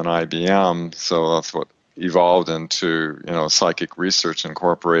with him and IBM. So that's what evolved into Psychic Research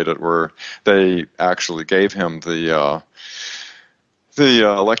Incorporated, where they actually gave him the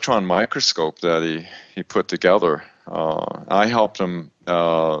electron microscope that he put together. I helped him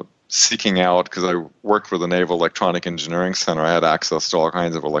seeking out, because I worked with the Naval Electronic Engineering Center. I had access to all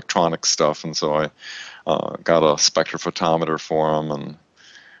kinds of electronic stuff, and so I got a spectrophotometer for him,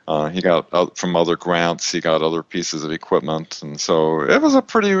 and he got from other grants, he got other pieces of equipment, and so it was a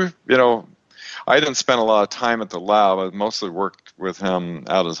pretty, I didn't spend a lot of time at the lab. I mostly worked with him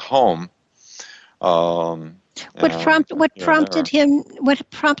at his home. What prompted him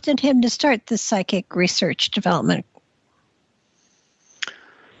to start the psychic research development?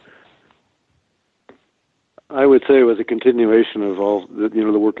 I would say it was a continuation of all the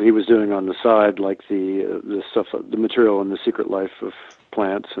work that he was doing on the side, like the stuff, the material in The Secret Life of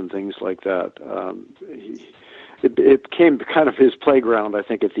Plants and things like that. It became kind of his playground, I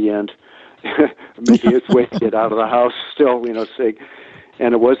think, at the end, making its way to get out of the house still, and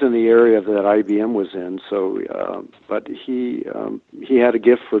it was in the area that IBM was in. So, but he had a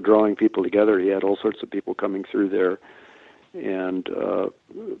gift for drawing people together. He had all sorts of people coming through there and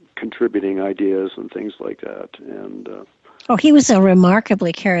contributing ideas and things like that. And he was a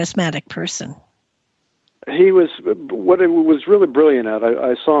remarkably charismatic person. He was. What it was really brilliant at,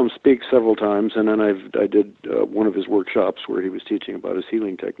 I saw him speak several times, and then I did one of his workshops where he was teaching about his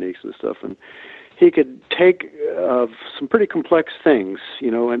healing techniques and stuff, and he could take some pretty complex things,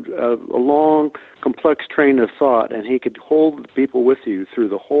 and a long, complex train of thought, and he could hold people with you through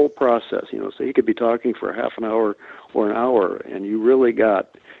the whole process, so he could be talking for half an hour or an hour, and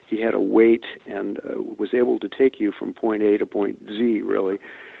he had a weight and was able to take you from point A to point Z, really.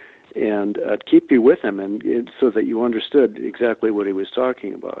 and keep you with him, and so that you understood exactly what he was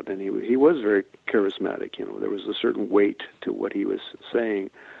talking about. And he was very charismatic. There was a certain weight to what he was saying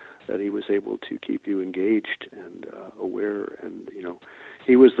that he was able to keep you engaged and aware. And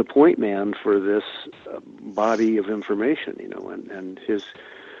he was the point man for this body of information. And his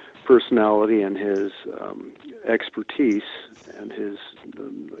personality and his expertise and his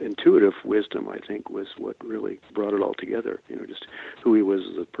intuitive wisdom, I think, was what really brought it all together. Just who he was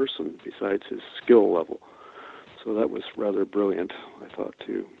as a person besides his skill level. So that was rather brilliant, I thought,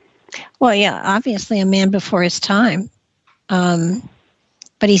 too. Well, yeah, obviously a man before his time.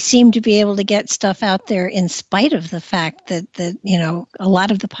 But he seemed to be able to get stuff out there in spite of the fact that a lot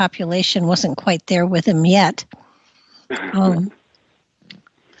of the population wasn't quite there with him yet.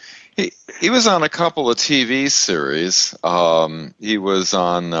 He was on a couple of TV series. He was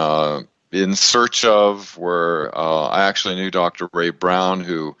on In Search Of, where I actually knew Dr. Ray Brown,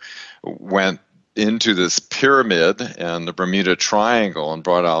 who went into this pyramid in the Bermuda Triangle and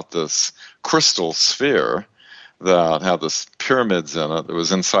brought out this crystal sphere that had this pyramids in it. It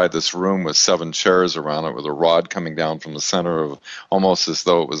was inside this room with 7 chairs around it with a rod coming down from the center of, almost as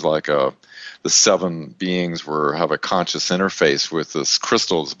though it was like the 7 beings have a conscious interface with this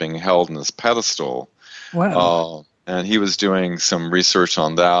crystal that's being held in this pedestal. Wow. And he was doing some research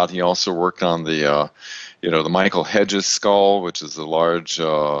on that. He also worked on the Michael Hedges skull, which is a large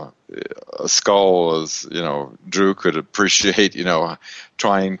skull, as Drew could appreciate,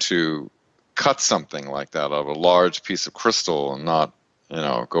 trying to cut something like that out of a large piece of crystal and not,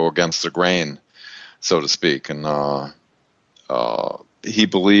 go against the grain, so to speak. And he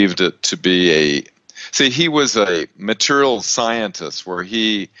believed it to be he was a material scientist where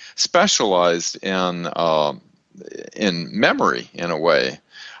he specialized in memory in a way,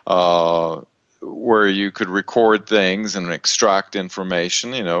 where you could record things and extract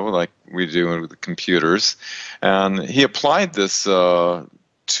information, like we do with the computers. And he applied this to,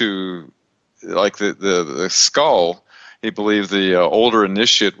 like the skull. He believed the older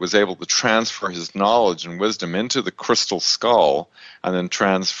initiate was able to transfer his knowledge and wisdom into the crystal skull and then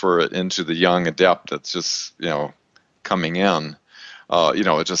transfer it into the young adept that's just, coming in.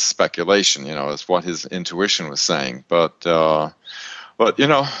 It's just speculation, it's what his intuition was saying. But we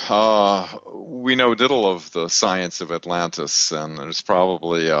know little of the science of Atlantis, and there's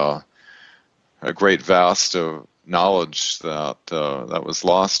probably a great vast of knowledge that was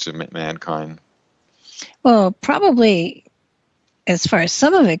lost to mankind. Well, probably, as far as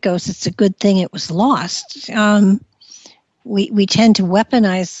some of it goes, it's a good thing it was lost. We tend to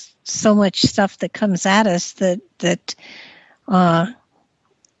weaponize so much stuff that comes at us that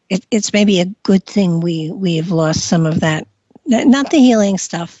it's maybe a good thing we have lost some of that. Not the healing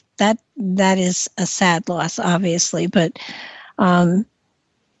stuff. That is a sad loss, obviously, but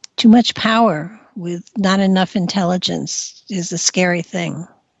too much power with not enough intelligence is a scary thing.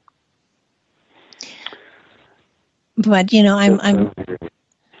 But I'm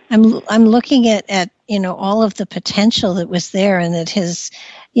looking at all of the potential that was there, and that his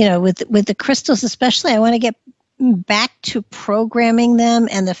with the crystals especially, I want to get back to programming them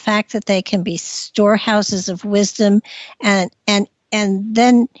and the fact that they can be storehouses of wisdom, and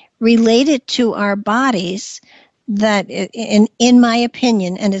then relate it to our bodies. That in my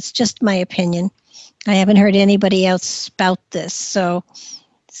opinion, and it's just my opinion, I haven't heard anybody else spout this, so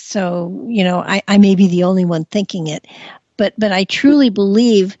I may be the only one thinking it, but I truly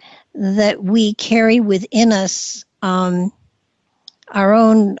believe that we carry within us our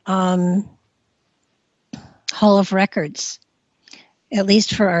own hall of records, at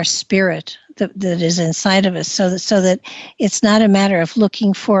least for our spirit that is inside of us, so that it's not a matter of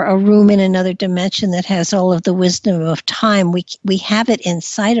looking for a room in another dimension that has all of the wisdom of time. We have it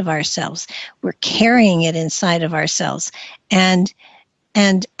inside of ourselves. We're carrying it inside of ourselves, and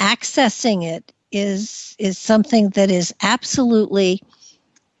accessing it is something that is absolutely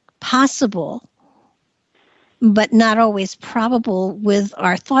possible, but not always probable with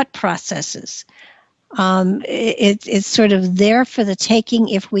our thought processes. It's sort of there for the taking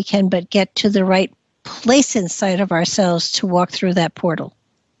if we can but get to the right place inside of ourselves to walk through that portal.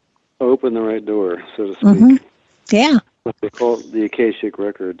 Open the right door, so to speak. Mm-hmm. Yeah. What they call the Akashic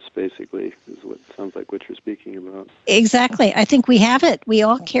Records, basically, is what sounds like what you're speaking about. Exactly. I think we have it. We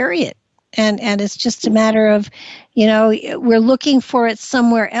all carry it. And it's just a matter of, we're looking for it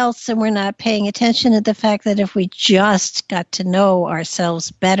somewhere else, and we're not paying attention to the fact that if we just got to know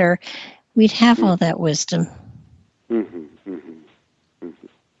ourselves better, we'd have all that wisdom. Mm-hmm, mm-hmm, mm-hmm.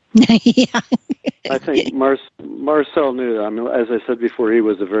 Yeah. I think Marcel knew that. I mean, as I said before, he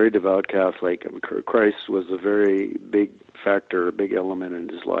was a very devout Catholic. Christ was a very big factor, a big element in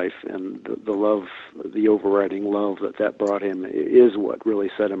his life, and the love, the overriding love that brought him is what really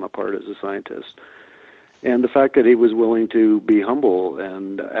set him apart as a scientist. And the fact that he was willing to be humble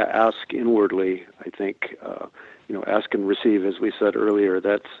and ask inwardly, I think, ask and receive, as we said earlier,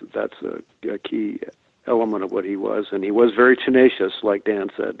 that's a key element of what he was. And he was very tenacious, like Dan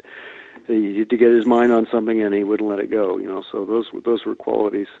said. He had to get his mind on something, and he wouldn't let it go. So those were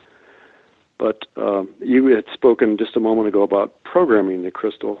qualities. But you had spoken just a moment ago about programming the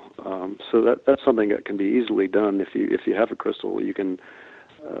crystal. So that's something that can be easily done. If you have a crystal, you can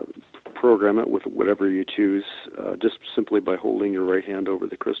program it with whatever you choose, just simply by holding your right hand over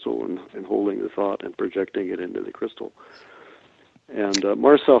the crystal and holding the thought and projecting it into the crystal. And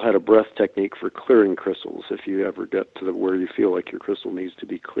Marcel had a breath technique for clearing crystals. If you ever get to where you feel like your crystal needs to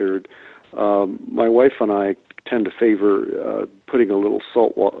be cleared, my wife and I tend to favor putting a little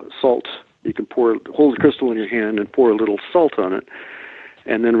salt. You can hold the crystal in your hand and pour a little salt on it,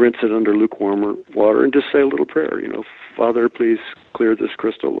 and then rinse it under lukewarm water and just say a little prayer. Father, please clear this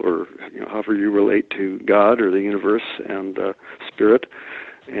crystal, or however you relate to God or the universe and spirit,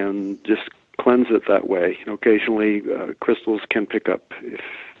 and just cleanse it that way. Occasionally, crystals can pick up if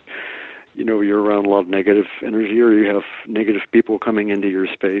you're around a lot of negative energy, or you have negative people coming into your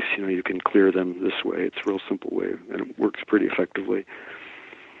space. You can clear them this way. It's a real simple way, and it works pretty effectively.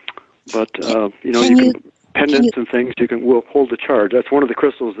 But pendants and things, will hold a charge. That's one of the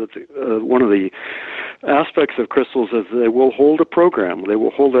crystals. One of the aspects of crystals is they will hold a program. They will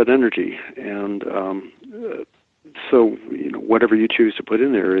hold that energy, and so whatever you choose to put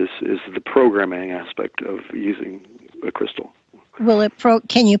in there is the programming aspect of using a crystal. Will it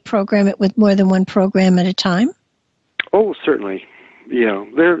can you program it with more than one program at a time? Oh, certainly.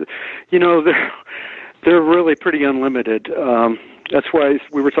 They're really pretty unlimited. That's why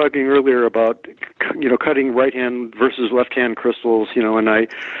we were talking earlier about cutting right hand versus left hand crystals. And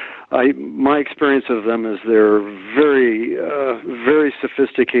my experience of them is they're very very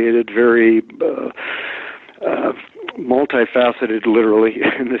sophisticated, very multifaceted, literally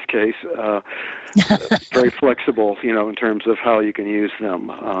in this case, very flexible, in terms of how you can use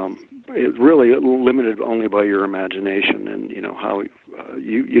them. It's really limited only by your imagination and, how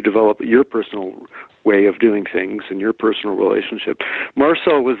you develop your personal way of doing things and your personal relationship.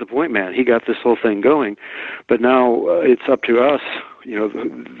 Marcel was the point man. He got this whole thing going, but now it's up to us.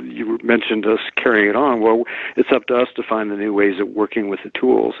 You mentioned us carrying it on. Well, it's up to us to find the new ways of working with the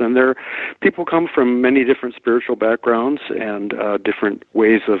tools. And people come from many different spiritual backgrounds and different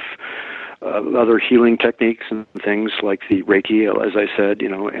ways of other healing techniques and things like the Reiki, as I said,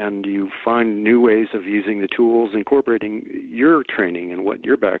 and you find new ways of using the tools, incorporating your training and what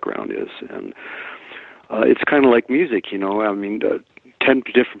your background is. And it's kind of like music, 10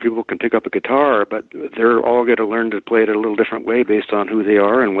 different people can pick up a guitar, but they're all going to learn to play it a little different way based on who they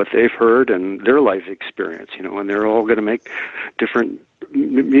are and what they've heard and their life experience, and they're all going to make different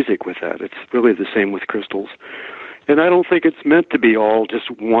music with that. It's really the same with crystals. And I don't think it's meant to be all just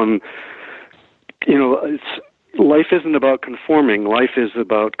one, life isn't about conforming. Life is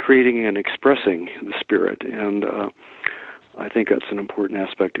about creating and expressing the spirit. And I think that's an important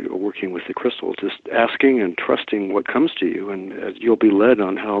aspect of working with the crystal, just asking and trusting what comes to you, and you'll be led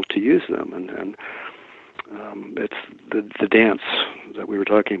on how to use them. And it's the dance that we were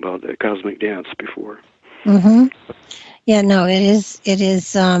talking about, the cosmic dance before. Mm-hmm. Yeah, no, it is.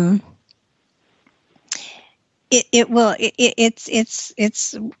 It's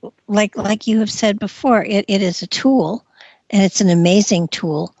like you have said before. It is a tool, and it's an amazing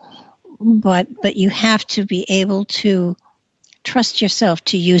tool. But you have to be able to trust yourself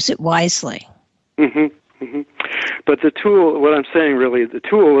to use it wisely. Mm-hmm. Mm-hmm. But the tool, what I'm saying really, the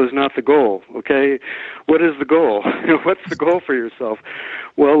tool is not the goal, okay? What is the goal? What's the goal for yourself?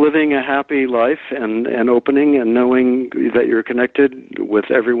 Well, living a happy life and opening and knowing that you're connected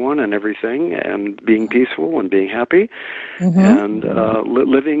with everyone and everything and being peaceful and being happy, mm-hmm. and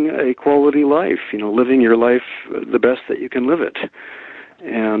living a quality life, living your life the best that you can live it.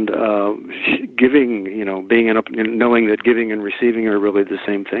 And giving, knowing that giving and receiving are really the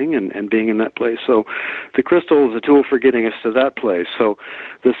same thing, and being in that place. So the crystal is a tool for getting us to that place. So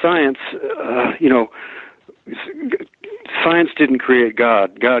the science, science didn't create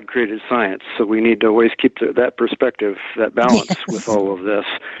God. God created science. So we need to always keep that perspective, that balance yes. with all of this.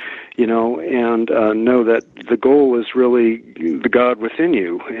 And know that the goal is really the God within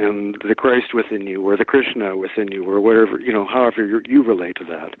you and the Christ within you or the Krishna within you or whatever, however you relate to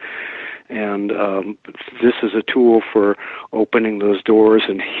that. And this is a tool for opening those doors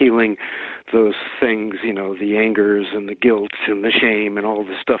and healing those things, the angers and the guilt and the shame and all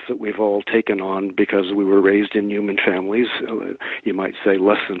the stuff that we've all taken on because we were raised in human families. You might say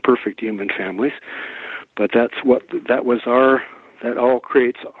less than perfect human families. But that all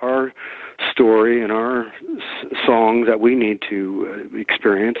creates our story and our song that we need to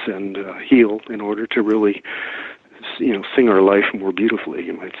experience and heal in order to really, sing our life more beautifully,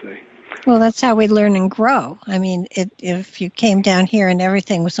 you might say. Well, that's how we learn and grow. I mean, if you came down here and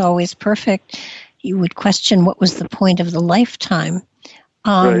everything was always perfect, you would question what was the point of the lifetime.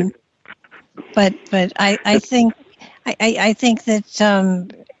 Right. But I think that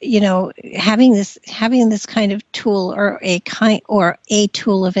having this kind of tool or a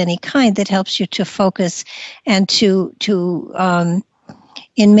tool of any kind that helps you to focus and to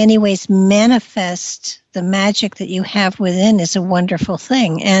in many ways manifest the magic that you have within is a wonderful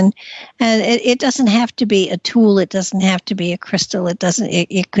thing. And it doesn't have to be a tool. It doesn't have to be a crystal.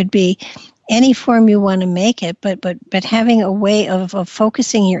 It could be any form you want to make it, but having a way of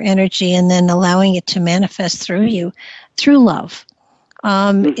focusing your energy and then allowing it to manifest through you, through love,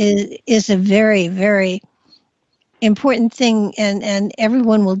 is a very, very important thing, and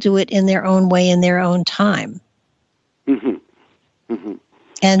everyone will do it in their own way, in their own time. Mm-hmm. Mm-hmm.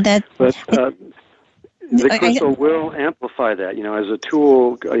 And that... The crystal will amplify that, as a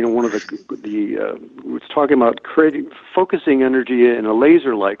tool. One of it's talking about focusing energy in a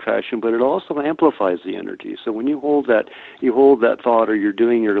laser-like fashion, but it also amplifies the energy. So when you hold that thought, or you're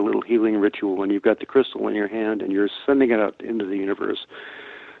doing your little healing ritual, and you've got the crystal in your hand, and you're sending it out into the universe,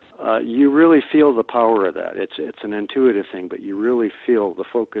 you really feel the power of that. It's an intuitive thing, but you really feel the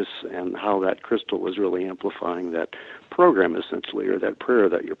focus and how that crystal was really amplifying that program, essentially, or that prayer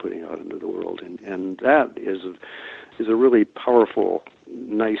that you're putting out into the world. And that is a really powerful,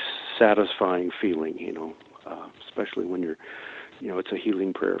 nice, satisfying feeling, especially when you're, it's a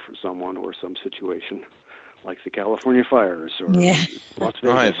healing prayer for someone or some situation, like the California fires or Las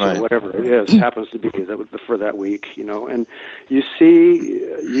Vegas or whatever it is, happens to be for that week, and you see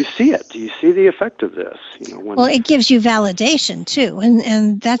it. You see the effect of this. Well, it gives you validation too,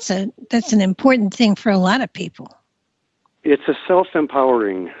 and that's an important thing for a lot of people. It's a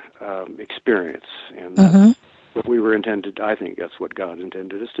self-empowering experience, and that's what we were intended. I think that's what God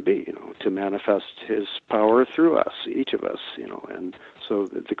intended us to be. To manifest His power through us, each of us. And so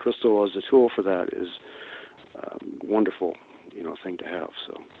the crystal as a tool for that is wonderful, thing to have.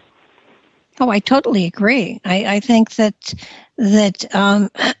 So. Oh, I totally agree. I think that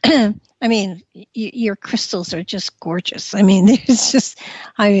I mean, your crystals are just gorgeous. I mean, there's just,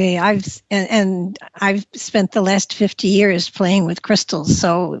 I've spent the last 50 years playing with crystals,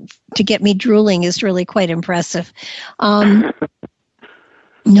 so to get me drooling is really quite impressive. No,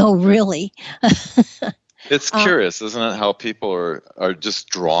 really. It's curious, isn't it, how people are just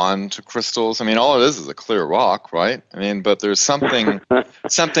drawn to crystals? I mean, all it is a clear rock, right? I mean, but there's something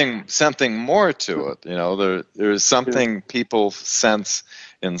more to it. There's something people sense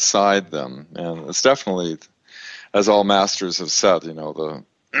inside them, and it's definitely, as all masters have said,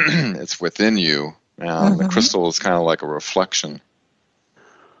 it's within you, and the crystal is kind of like a reflection.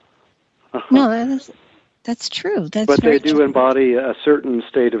 No, that's true. But they do embody a certain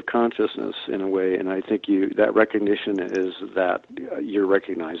state of consciousness in a way, and I think that recognition is that you're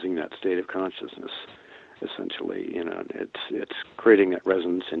recognizing that state of consciousness. Essentially, it's creating that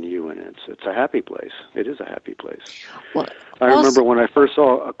resonance in you, and it's a happy place. It is a happy place. Well, I remember when I first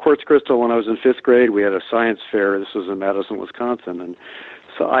saw a quartz crystal when I was in 5th grade. We had a science fair. This was in Madison, Wisconsin, and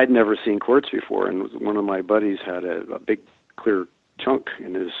so I'd never seen quartz before. And one of my buddies had a big clear chunk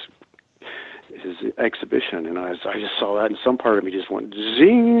in his exhibition, and I just saw that, and some part of me just went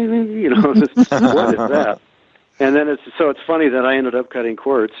zing. What is that? And then it's funny that I ended up cutting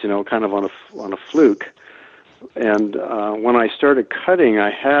quartz, kind of on a fluke. And when I started cutting,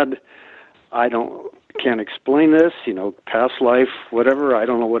 can't explain this, past life, whatever. I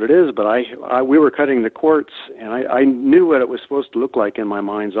don't know what it is, but we were cutting the quartz, and I knew what it was supposed to look like in my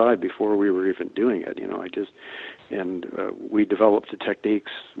mind's eye before we were even doing it. We developed the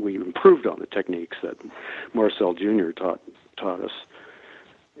techniques. We improved on the techniques that Marcel Jr. taught us.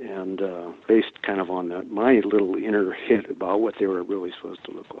 And based kind of on my little inner hint about what they were really supposed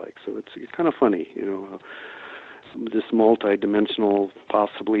to look like. So it's kind of funny, this multi-dimensional,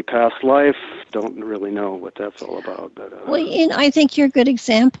 possibly past life. Don't really know what that's all about. But I think you're a good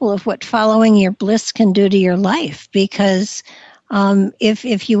example of what following your bliss can do to your life, because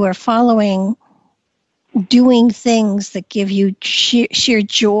if you are doing things that give you sheer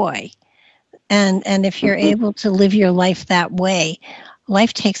joy, and if you're able to live your life that way,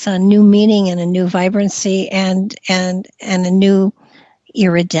 life takes on new meaning and a new vibrancy and a new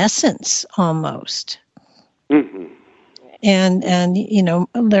iridescence almost. Mm-hmm. And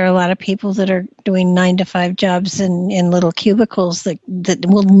there are a lot of people that are doing 9-to-5 jobs in little cubicles that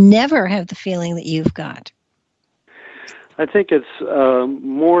will never have the feeling that you've got. I think it's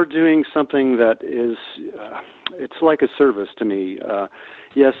more doing something that is, it's like a service to me.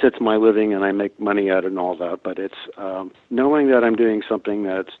 Yes, it's my living and I make money at it and all that, but it's knowing that I'm doing something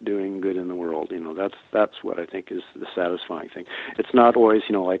that's doing good in the world. That's what I think is the satisfying thing. It's not always,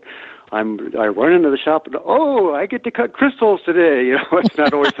 like I run into the shop and, I get to cut crystals today. It's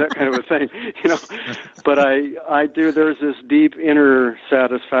not always that kind of a thing, But I do. There's this deep inner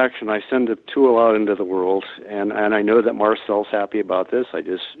satisfaction. I send a tool out into the world, and I know that Marcel's happy about this.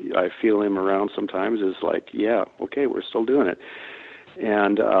 I feel him around sometimes. It's like, yeah, okay, we're still doing it.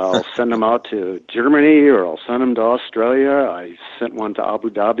 And I'll send them out to Germany, or I'll send them to Australia. I sent one to Abu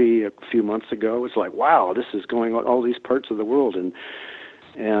Dhabi a few months ago. It's like, wow, this is going on all these parts of the world. And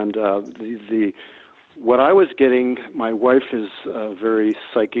what I was getting, my wife is a very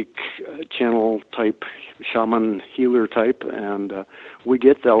psychic channel type, shaman healer type, and we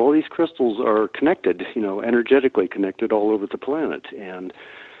get that all these crystals are connected, energetically connected all over the planet, and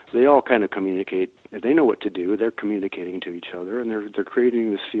they all kind of communicate. They know what to do. They're communicating to each other, and they're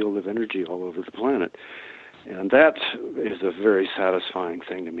creating this field of energy all over the planet. And that is a very satisfying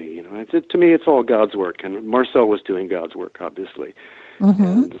thing to me. To me, it's all God's work, and Marcel was doing God's work, obviously. Mm-hmm.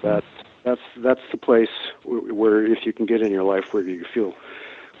 And that's the place where if you can get in your life where you feel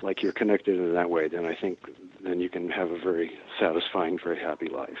like you're connected in that way, then I think then you can have a very satisfying, very happy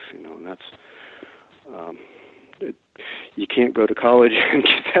life. And that's. You can't go to college and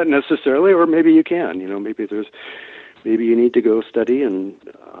get that necessarily, or maybe you can. Maybe you need to go study,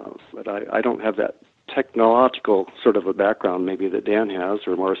 but I don't have that technological sort of a background maybe that Dan has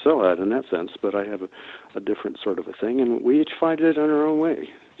or Marcel had in that sense, but I have a different sort of a thing, and we each find it in our own way.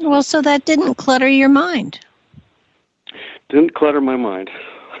 Well, so that didn't clutter your mind. Didn't clutter my mind.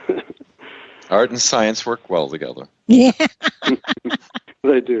 Art and science work well together. Yeah.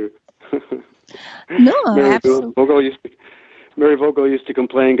 They do. No, absolutely. Mary Vogel used to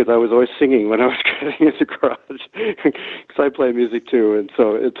complain because I was always singing when I was cutting in the garage, because I play music too, and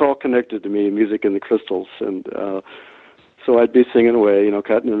so it's all connected to me, music and the crystals, and so I'd be singing away,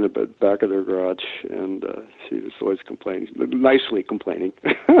 cutting in the back of their garage, and she was always complaining, nicely complaining,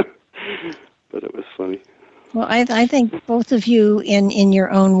 but it was funny. Well, I think both of you, in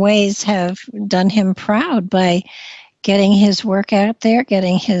your own ways, have done him proud by getting his work out there,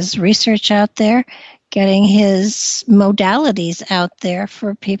 getting his research out there, getting his modalities out there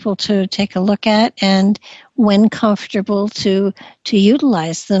for people to take a look at, and when comfortable to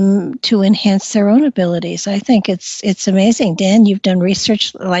utilize them to enhance their own abilities. I think it's amazing. Dan, you've done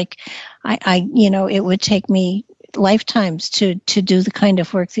research like I it would take me lifetimes to do the kind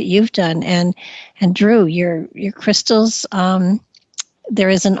of work that you've done. And Drew, your crystals, there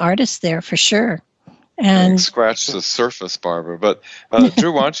is an artist there for sure. And scratch the surface, Barbara. But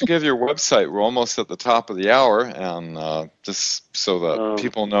Drew, why don't you give your website? We're almost at the top of the hour, and just so that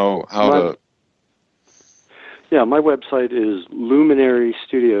people know how to. Yeah, my website is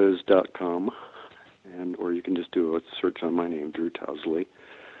luminarystudios.com, or you can just do a search on my name, Drew Tousley.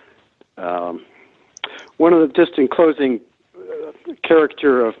 One of the, just in closing,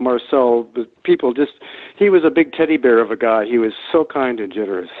 character of Marcel, he was a big teddy bear of a guy. He was so kind and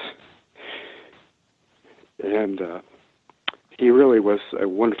generous. And he really was a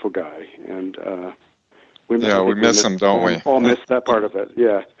wonderful guy, and we miss him, don't we? All miss that part of it.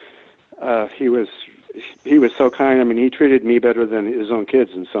 Yeah, he was so kind. I mean, he treated me better than his own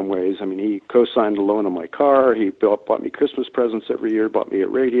kids in some ways. I mean, he co-signed a loan on my car. He bought me Christmas presents every year. Bought me a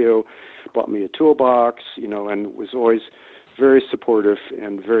radio. Bought me a toolbox. And was always very supportive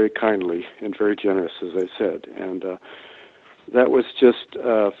and very kindly and very generous, as I said. And that was just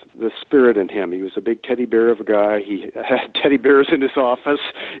the spirit in him. He was a big teddy bear of a guy. He had teddy bears in his office,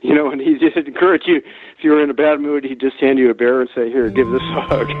 and he just encouraged you. If you were in a bad mood, he'd just hand you a bear and say, "Here, give this a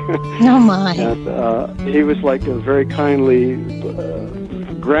hug." No, my. And he was like a very kindly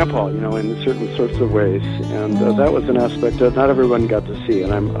grandpa, in certain sorts of ways. And that was an aspect that not everyone got to see.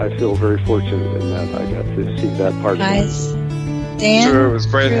 And I feel very fortunate in that I got to see that part of him. Dan, Drew, it was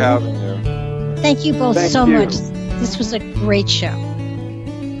great having you. Thank you both so much. This was a great show.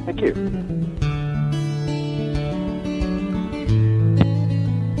 Thank you.